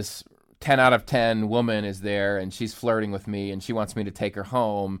and this 10 out of 10 woman is there and she's flirting with me and she wants me to take her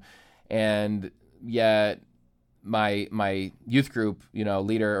home, and yet my youth group,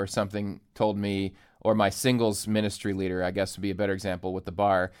 leader or something told me, or my singles ministry leader, I guess would be a better example with the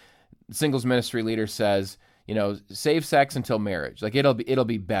bar. Singles ministry leader says, save sex until marriage. Like it'll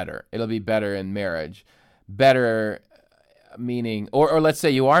be better. It'll be better in marriage. Better meaning, or let's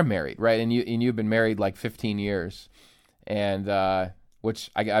say you are married, right? And you've been married like 15 years, and which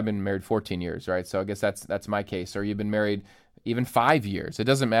I've been married 14 years, right? So I guess that's my case. Or you've been married even 5 years. It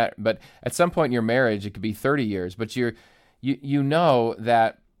doesn't matter. But at some point in your marriage, it could be 30 years. But you know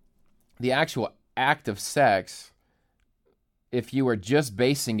that the actual act of sex, if you were just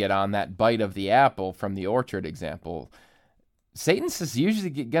basing it on that bite of the apple from the orchard example, Satan's is usually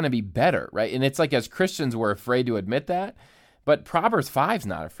going to be better, right? And it's like, as Christians, we're afraid to admit that, but Proverbs 5 is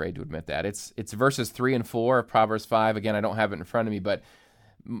not afraid to admit that. It's verses 3 and 4 of Proverbs 5. Again, I don't have it in front of me, but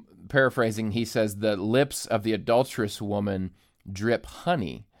paraphrasing, he says, the lips of the adulterous woman drip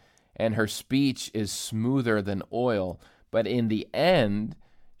honey, and her speech is smoother than oil, but in the end,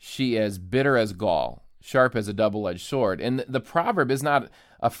 she is bitter as gall, sharp as a double-edged sword. And the proverb is not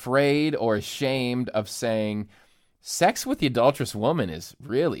afraid or ashamed of saying, sex with the adulterous woman is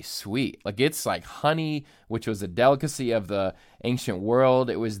really sweet. Like, it's like honey, which was a delicacy of the ancient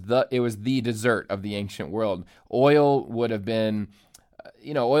world. It was the dessert of the ancient world. Oil would have been,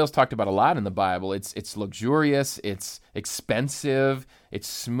 oil's talked about a lot in the Bible. It's luxurious, it's expensive, it's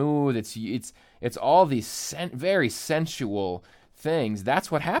smooth, it's all these very sensual things.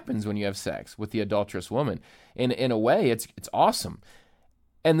 That's what happens when you have sex with the adulterous woman. In a way, it's awesome.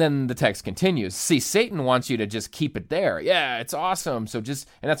 And then the text continues. See, Satan wants you to just keep it there. Yeah, it's awesome. And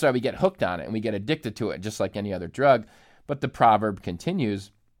that's why we get hooked on it and we get addicted to it, just like any other drug. But the proverb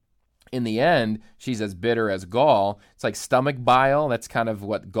continues. In the end, she's as bitter as gall. It's like stomach bile. That's kind of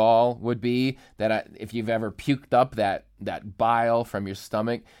what gall would be. If you've ever puked up that bile from your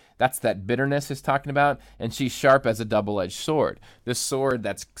stomach, that's that bitterness he's talking about. And she's sharp as a double-edged sword. This sword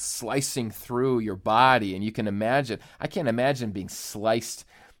that's slicing through your body. And you can imagine, I can't imagine being sliced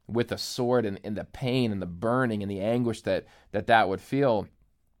with a sword and the pain and the burning and the anguish that would feel.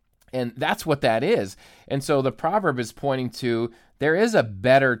 And that's what that is. And so the proverb is pointing to, there is a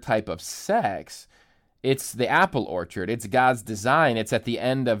better type of sex. It's the apple orchard. It's God's design. It's at the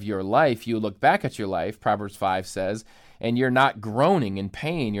end of your life. You look back at your life, Proverbs 5 says, and you're not groaning in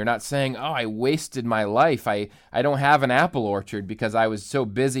pain. You're not saying, oh, I wasted my life. I don't have an apple orchard because I was so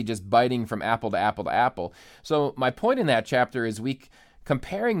busy just biting from apple to apple to apple. So my point in that chapter is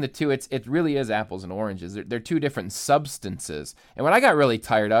comparing the two, it really is apples and oranges. They're two different substances. And what I got really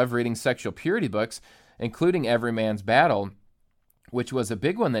tired of reading sexual purity books, including Every Man's Battle, which was a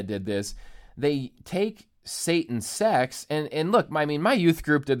big one that did this, they take Satan's sex, and look, my youth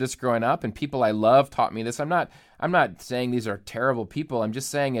group did this growing up, and people I love taught me this. I'm not saying these are terrible people. I'm just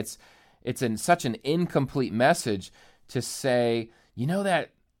saying it's in such an incomplete message to say,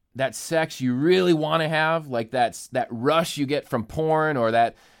 that sex you really want to have, like that rush you get from porn, or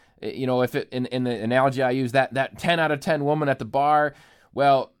that, if it in the analogy I use, that 10 out of 10 woman at the bar.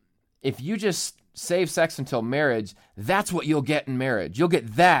 Well, if you just save sex until marriage, that's what you'll get in marriage. You'll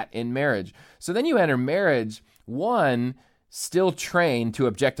get that in marriage. So then you enter marriage, still trained to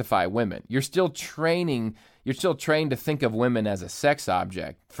objectify women. You're still trained to think of women as a sex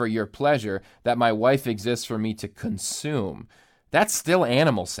object for your pleasure, that my wife exists for me to consume. That's still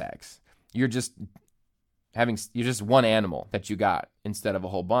animal sex. You're just one animal that you got instead of a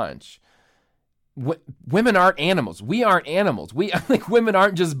whole bunch. Women aren't animals. We aren't animals. Women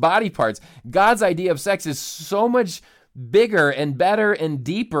aren't just body parts. God's idea of sex is so much bigger and better and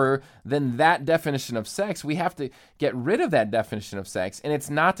deeper than that definition of sex. We have to get rid of that definition of sex. And it's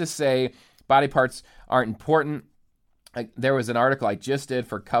not to say body parts aren't important. There was an article I just did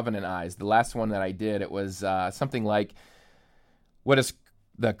for Covenant Eyes. The last one that I did, it was something like, what does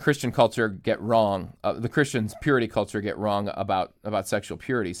the Christian culture get wrong? The Christian's purity culture get wrong about sexual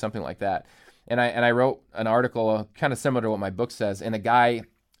purity, something like that. And I wrote an article kind of similar to what my book says. And a guy,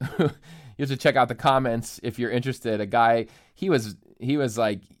 you have to check out the comments if you're interested. A guy, he was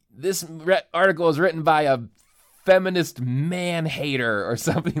like, this article is written by a feminist man-hater or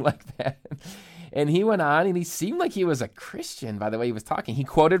something like that. And he went on, and he seemed like he was a Christian by the way he was talking. He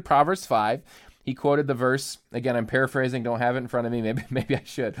quoted Proverbs 5. He quoted the verse. Again, I'm paraphrasing. Don't have it in front of me. Maybe I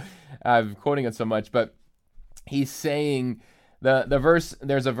should. I'm quoting it so much. But he's saying the verse,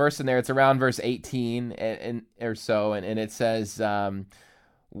 there's a verse in there. It's around verse 18 and or so. And it says,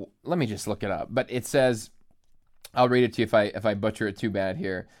 let me just look it up. But it says, I'll read it to you if I butcher it too bad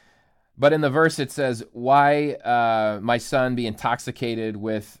here. But in the verse it says, why my son be intoxicated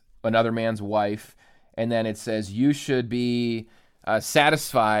with another man's wife? And then it says, you should be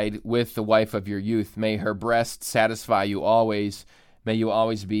satisfied with the wife of your youth. May her breast satisfy you always. May you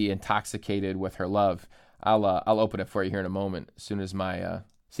always be intoxicated with her love. I'll open it for you here in a moment. As soon as my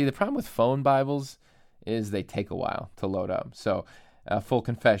see, the problem with phone Bibles is they take a while to load up. So full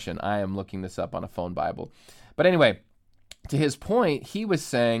confession, I am looking this up on a phone Bible. But anyway, to his point, he was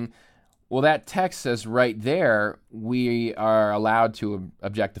saying, well, that text says right there we are allowed to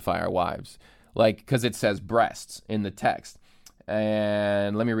objectify our wives, like, because it says breasts in the text.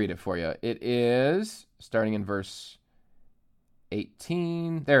 And let me read it for you. It is starting in verse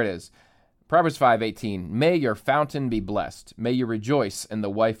 18. There it is. Proverbs 5:18. May your fountain be blessed. May you rejoice in the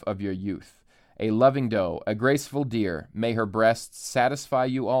wife of your youth. A loving doe, a graceful deer. May her breasts satisfy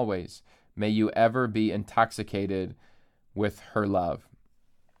you always. May you ever be intoxicated with her love.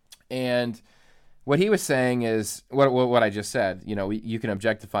 And what he was saying is what I just said. You know, you can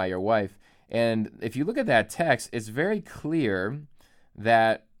objectify your wife. And if you look at that text, it's very clear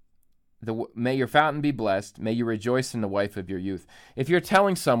that may your fountain be blessed, may you rejoice in the wife of your youth. If you're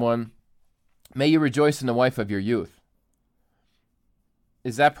telling someone, may you rejoice in the wife of your youth,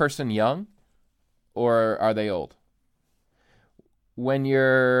 is that person young or are they old? When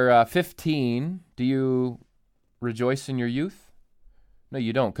you're 15, do you rejoice in your youth? No,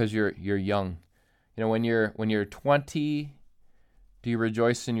 you don't, because you're young. You know, when you're 20, do you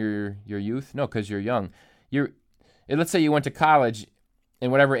rejoice in your youth? No, because you're young. Let's say you went to college,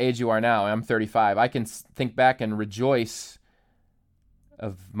 in whatever age you are now. I'm 35. I can think back and rejoice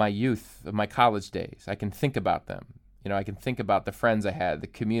of my youth, of my college days. I can think about them. You know, I can think about the friends I had, the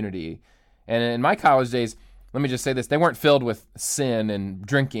community. And in my college days, let me just say this: they weren't filled with sin and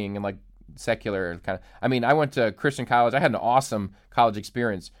drinking and like secular kind of. I mean, I went to Christian college. I had an awesome college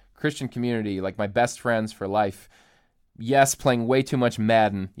experience. Christian community, like my best friends for life. Yes, playing way too much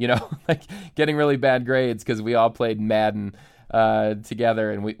Madden, you know, like getting really bad grades because we all played Madden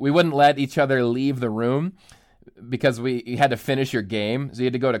together, and we wouldn't let each other leave the room because you had to finish your game. So you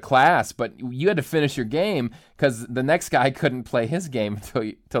had to go to class, but you had to finish your game because the next guy couldn't play his game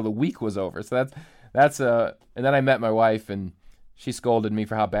until the week was over. So and then I met my wife, and she scolded me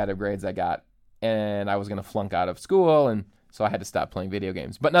for how bad of grades I got, and I was going to flunk out of school, and so I had to stop playing video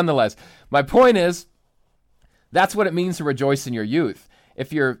games. But nonetheless, my point is, that's what it means to rejoice in your youth.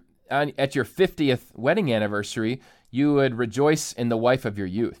 If you're at your 50th wedding anniversary, you would rejoice in the wife of your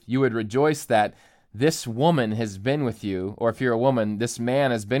youth. You would rejoice that this woman has been with you, or if you're a woman, this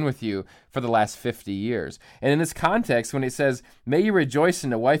man has been with you for the last 50 years. And in this context, when it says, may you rejoice in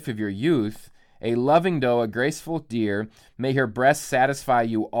the wife of your youth, a loving doe, a graceful deer, may her breast satisfy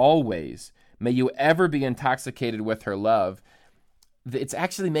you always. May you ever be intoxicated with her love. It's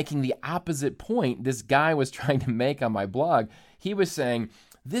actually making the opposite point this guy was trying to make on my blog. He was saying,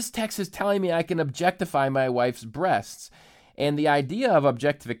 this text is telling me I can objectify my wife's breasts. And the idea of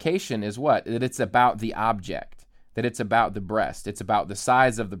objectification is what? That it's about the object, that it's about the breast, it's about the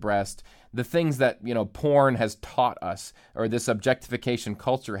size of the breast, the things that, porn has taught us, or this objectification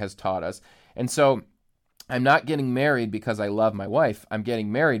culture has taught us. And so I'm not getting married because I love my wife. I'm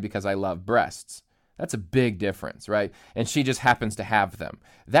getting married because I love breasts. That's a big difference, right? And she just happens to have them.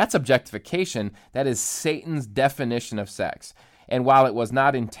 That's objectification. That is Satan's definition of sex. And while it was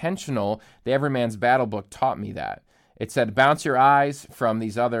not intentional, the Everyman's Battle book taught me that. It said, bounce your eyes from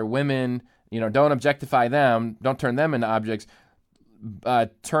these other women, don't objectify them, don't turn them into objects,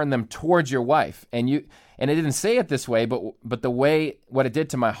 turn them towards your wife. And it didn't say it this way, but what it did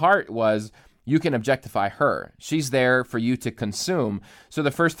to my heart was, you can objectify her. She's there for you to consume. So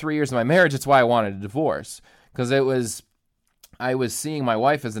the first 3 years of my marriage, it's why I wanted a divorce, because I was seeing my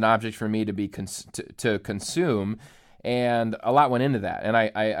wife as an object for me to consume. And a lot went into that. And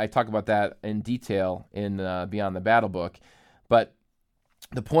I talk about that in detail in Beyond the Battle book. But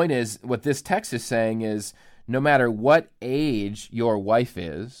the point is, what this text is saying is, no matter what age your wife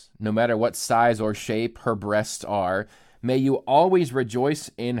is, no matter what size or shape her breasts are, may you always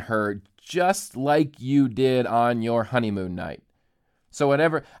rejoice in her just like you did on your honeymoon night. So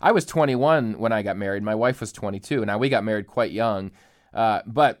I was 21 when I got married. My wife was 22. Now, we got married quite young.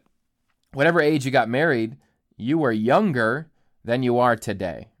 But whatever age you got married, you were younger than you are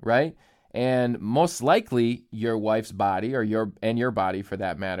today, right? And most likely your wife's body, or your body for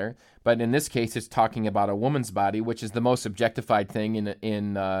that matter, but in this case it's talking about a woman's body, which is the most objectified thing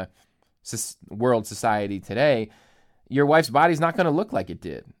in world society today. Your wife's body's not going to look like it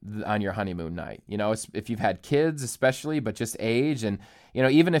did on your honeymoon night. If you've had kids especially, but just age, and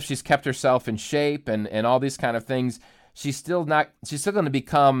even if she's kept herself in shape and all these kind of things, she's still going to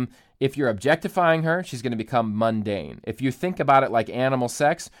become, if you're objectifying her, she's going to become mundane. If you think about it like animal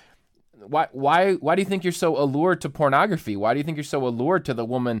sex, why do you think you're so allured to pornography? Why do you think you're so allured to the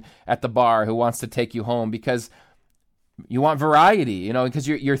woman at the bar who wants to take you home? Because you want variety, because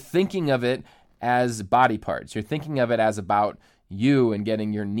you're thinking of it as body parts. You're thinking of it as about you and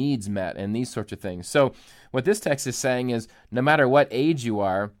getting your needs met and these sorts of things. So what this text is saying is, no matter what age you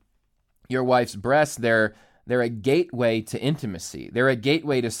are, your wife's breasts, they're a gateway to intimacy. They're a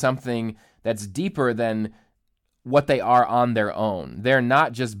gateway to something that's deeper than what they are on their own. They're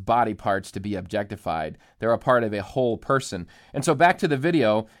not just body parts to be objectified. They're a part of a whole person. And so back to the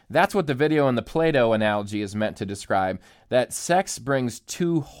video, that's what the video and the Play-Doh analogy is meant to describe, that sex brings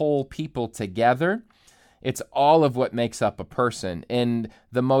two whole people together. It's all of what makes up a person. And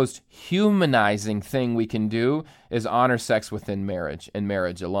the most humanizing thing we can do is honor sex within marriage and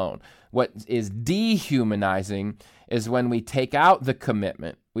marriage alone. What is dehumanizing is when we take out the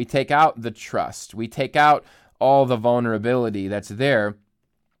commitment, we take out the trust, we take out all the vulnerability that's there,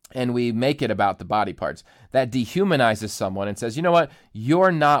 and we make it about the body parts. That dehumanizes someone and says, you know what,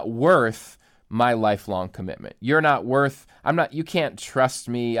 you're not worth my lifelong commitment. You're not worth, you can't trust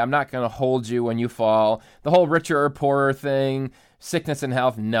me. I'm not going to hold you when you fall. The whole richer or poorer thing, sickness and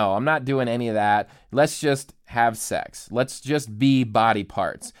health, no, I'm not doing any of that. Let's just have sex. Let's just be body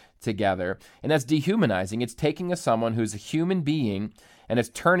parts together. And that's dehumanizing. It's taking someone who's a human being and it's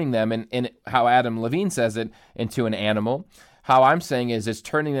turning them, in how Adam Levine says it, into an animal. How I'm saying is it's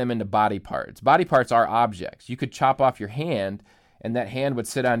turning them into body parts. Body parts are objects. You could chop off your hand, and that hand would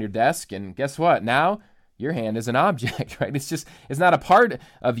sit on your desk, and guess what? Now your hand is an object, right? It's not a part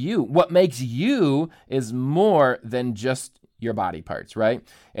of you. What makes you is more than just your body parts, right?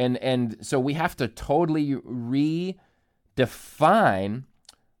 And so we have to totally redefine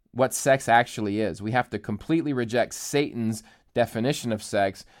what sex actually is. We have to completely reject Satan's definition of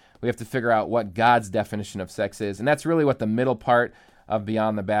sex. We have to figure out what God's definition of sex is. And that's really what the middle part of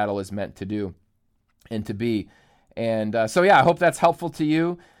Beyond the Battle is meant to do and to be. And so, I hope that's helpful to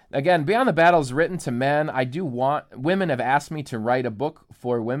you. Again, Beyond the Battle is written to men. Women have asked me to write a book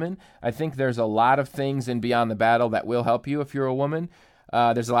for women. I think there's a lot of things in Beyond the Battle that will help you if you're a woman.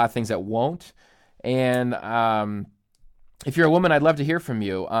 There's a lot of things that won't. And if you're a woman, I'd love to hear from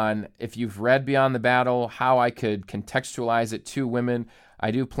you on if you've read Beyond the Battle, how I could contextualize it to women.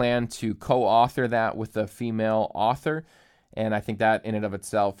 I do plan to co-author that with a female author. And I think that in and of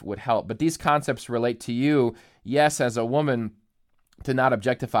itself would help. But these concepts relate to you, yes, as a woman, to not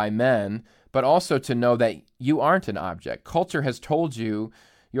objectify men, but also to know that you aren't an object. Culture has told you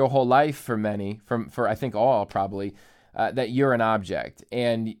your whole life, for many, for I think all probably, that you're an object.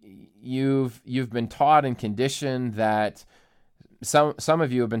 And you've been taught and conditioned that some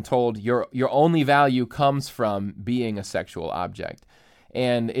of you have been told your only value comes from being a sexual object.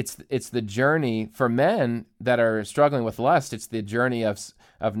 And it's the journey for men that are struggling with lust. It's the journey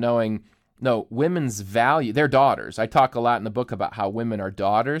of knowing, no, women's value. They're daughters. I talk a lot in the book about how women are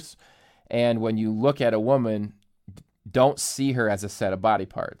daughters. And when you look at a woman, don't see her as a set of body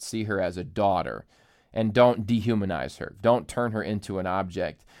parts. See her as a daughter. And don't dehumanize her. Don't turn her into an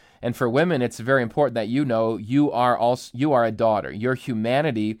object. And for women, it's very important that you know you are a daughter. Your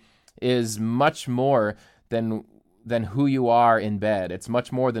humanity is much more than who you are in bed. It's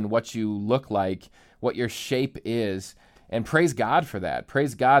much more than what you look like, what your shape is. And praise God for that.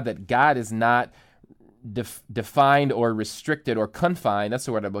 Praise God that God is not defined or restricted or confined. That's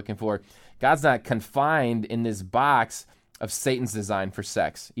the word I'm looking for. God's not confined in this box of Satan's design for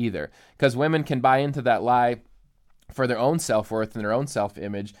sex either. Because women can buy into that lie for their own self-worth and their own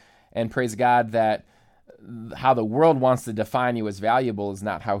self-image. And praise God that how the world wants to define you as valuable is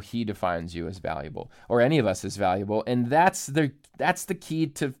not how he defines you as valuable, or any of us as valuable. And that's the key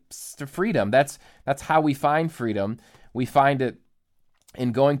to freedom. That's how we find freedom. We find it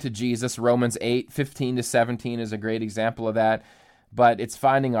in going to Jesus. Romans 8:15-17 is a great example of that. But it's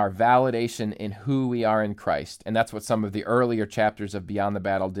finding our validation in who we are in Christ. And that's what some of the earlier chapters of Beyond the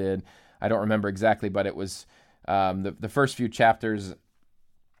Battle did. I don't remember exactly, but it was the first few chapters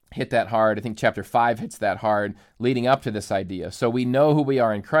hit that hard. I think chapter 5 hits that hard, leading up to this idea. So we know who we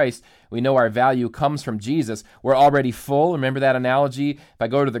are in Christ. We know our value comes from Jesus. We're already full. Remember that analogy? If I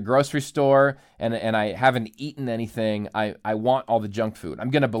go to the grocery store and I haven't eaten anything, I want all the junk food. I'm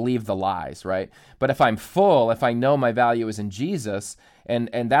going to believe the lies, right? But if I'm full, if I know my value is in Jesus,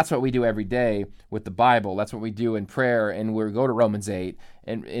 and that's what we do every day with the Bible. That's what we do in prayer, and we go to Romans 8,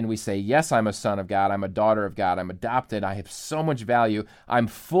 and we say, yes, I'm a son of God. I'm a daughter of God. I'm adopted. I have so much value. I'm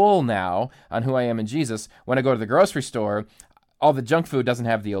full now on who I am in Jesus. When I go to the grocery store, all the junk food doesn't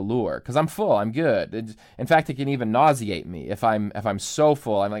have the allure because I'm full. I'm good. In fact, it can even nauseate me if I'm so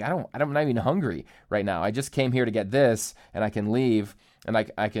full. I'm like, I'm not even hungry right now. I just came here to get this, and I can leave, and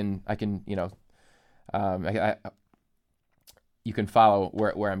I can you can follow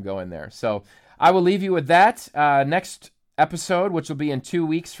where I'm going there. So I will leave you with that. Next episode, which will be in 2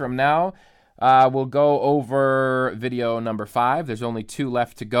 weeks from now, we'll go over video number 5. There's only 2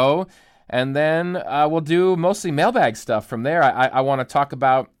 left to go. And then we'll do mostly mailbag stuff from there. I want to talk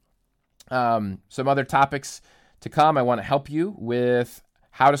about some other topics to come. I want to help you with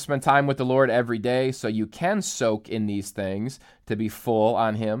how to spend time with the Lord every day so you can soak in these things to be full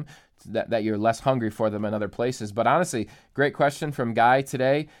on Him, that you're less hungry for them in other places. But honestly, great question from Guy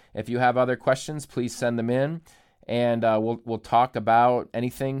today. If you have other questions, please send them in, and we'll talk about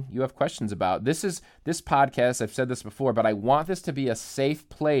anything you have questions about. This podcast, I've said this before, but I want this to be a safe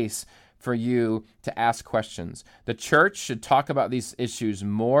place for you to ask questions. The church should talk about these issues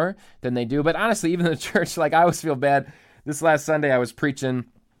more than they do. But honestly, even the church, like, I always feel bad. This last Sunday I was preaching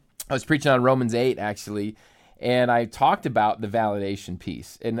on Romans 8, actually, and I talked about the validation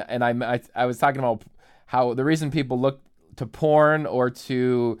piece. And I was talking about how the reason people look to porn or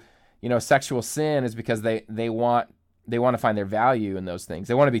to, sexual sin is because they want to find their value in those things.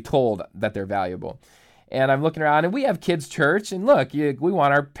 They want to be told that they're valuable. And I'm looking around, and we have kids' church, and look, we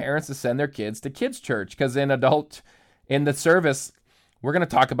want our parents to send their kids to kids' church, because in the service, we're going to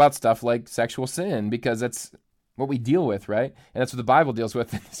talk about stuff like sexual sin, because that's what we deal with, right? And that's what the Bible deals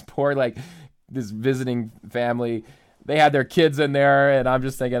with. And this visiting family, they had their kids in there, and I'm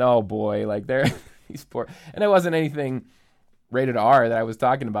just thinking, oh boy, like they're these poor. And it wasn't anything rated R that I was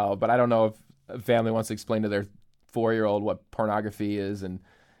talking about, but I don't know if a family wants to explain to their 4-year-old what pornography is and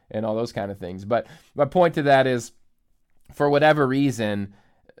all those kind of things. But my point to that is, for whatever reason,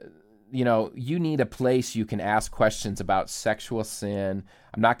 you need a place you can ask questions about sexual sin.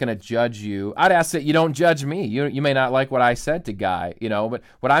 I'm not going to judge you. I'd ask that you don't judge me. You may not like what I said to Guy, but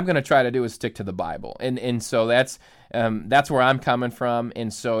what I'm going to try to do is stick to the Bible. And so that's where I'm coming from.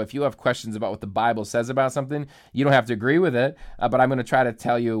 And so if you have questions about what the Bible says about something, you don't have to agree with it, but I'm going to try to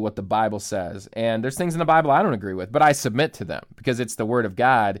tell you what the Bible says. And there's things in the Bible I don't agree with, but I submit to them because it's the Word of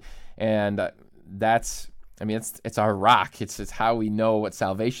God, and it's our rock. It's how we know what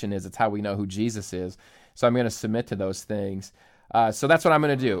salvation is. It's how we know who Jesus is. So I'm going to submit to those things. So that's what I'm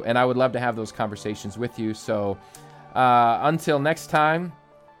going to do. And I would love to have those conversations with you. So until next time,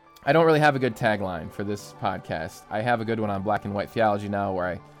 I don't really have a good tagline for this podcast. I have a good one on black and white theology now,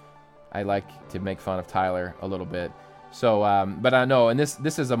 where I like to make fun of Tyler a little bit. So, but I know, and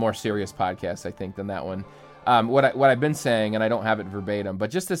this is a more serious podcast, I think, than that one. What I've been saying, and I don't have it verbatim, but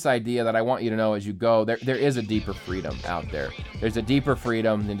just this idea that I want you to know as you go, there is a deeper freedom out there. There's a deeper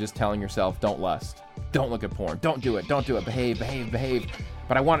freedom than just telling yourself, don't lust, don't look at porn, don't do it, behave.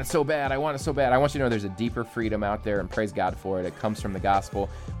 But I want it so bad, I want you to know there's a deeper freedom out there, and praise God for it. It comes from the gospel.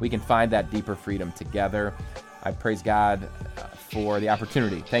 We can find that deeper freedom together. I praise God for the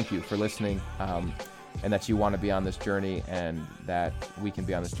opportunity. Thank you for listening. And that you want to be on this journey, and that we can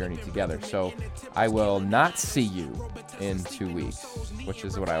be on this journey together. So I will not see you in 2 weeks, which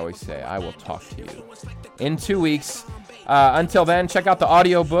is what I always say. I will talk to you in 2 weeks. Until then, check out the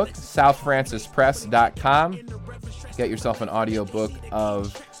audiobook, southfrancispress.com. Get yourself an audiobook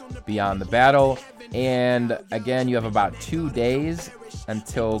of Beyond the Battle. And again, you have about 2 days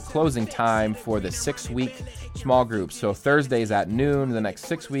until closing time for the 6-week small group. So Thursdays at noon, the next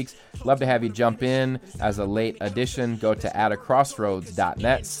 6 weeks. Love to have you jump in as a late addition. Go to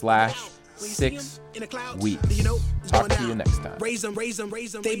attacrossroads.net/6 weeks. Talk to you next time. Raise them.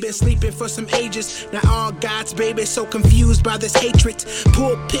 They've been sleeping for some ages. Now all God's babies so confused by this hatred.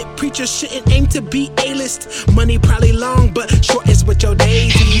 Pulpit preachers shouldn't aim to be A-list. Money probably long, but short is with your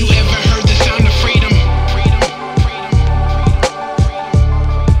days. Have you ever heard the sound of freedom?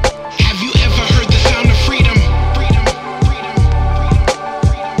 Have you ever heard the sound of freedom?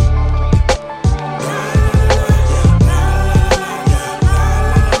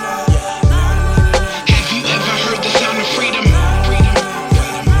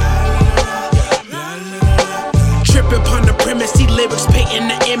 Lyrics painting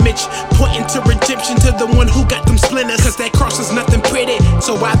the image, pointing to redemption to the one who got them splinters. Cause that cross is nothing pretty,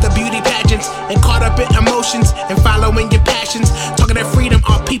 so why the beauty pageants? And caught up in emotions and following your passions. Talking that freedom,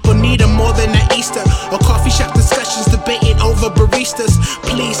 our people need them more than that Easter. Or coffee shop discussions debating over baristas.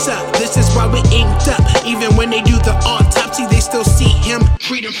 Please sir, this is why we inked up. Even when they do the autopsy, they still see him.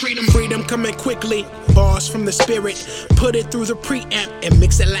 Freedom coming quickly. Bars from the spirit, put it through the preamp and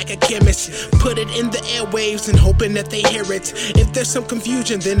mix it like a chemist. Put it in the airwaves and hoping that they hear it. If there's some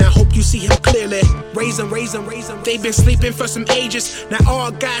confusion, then I hope you see him clearly. Raise them. They've been sleeping for some ages. Now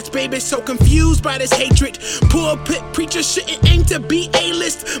all God's babies so confused by this hatred. Pulpit preachers shouldn't aim to be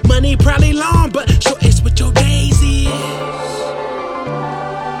A-list. Money probably long, but short is with your daisy.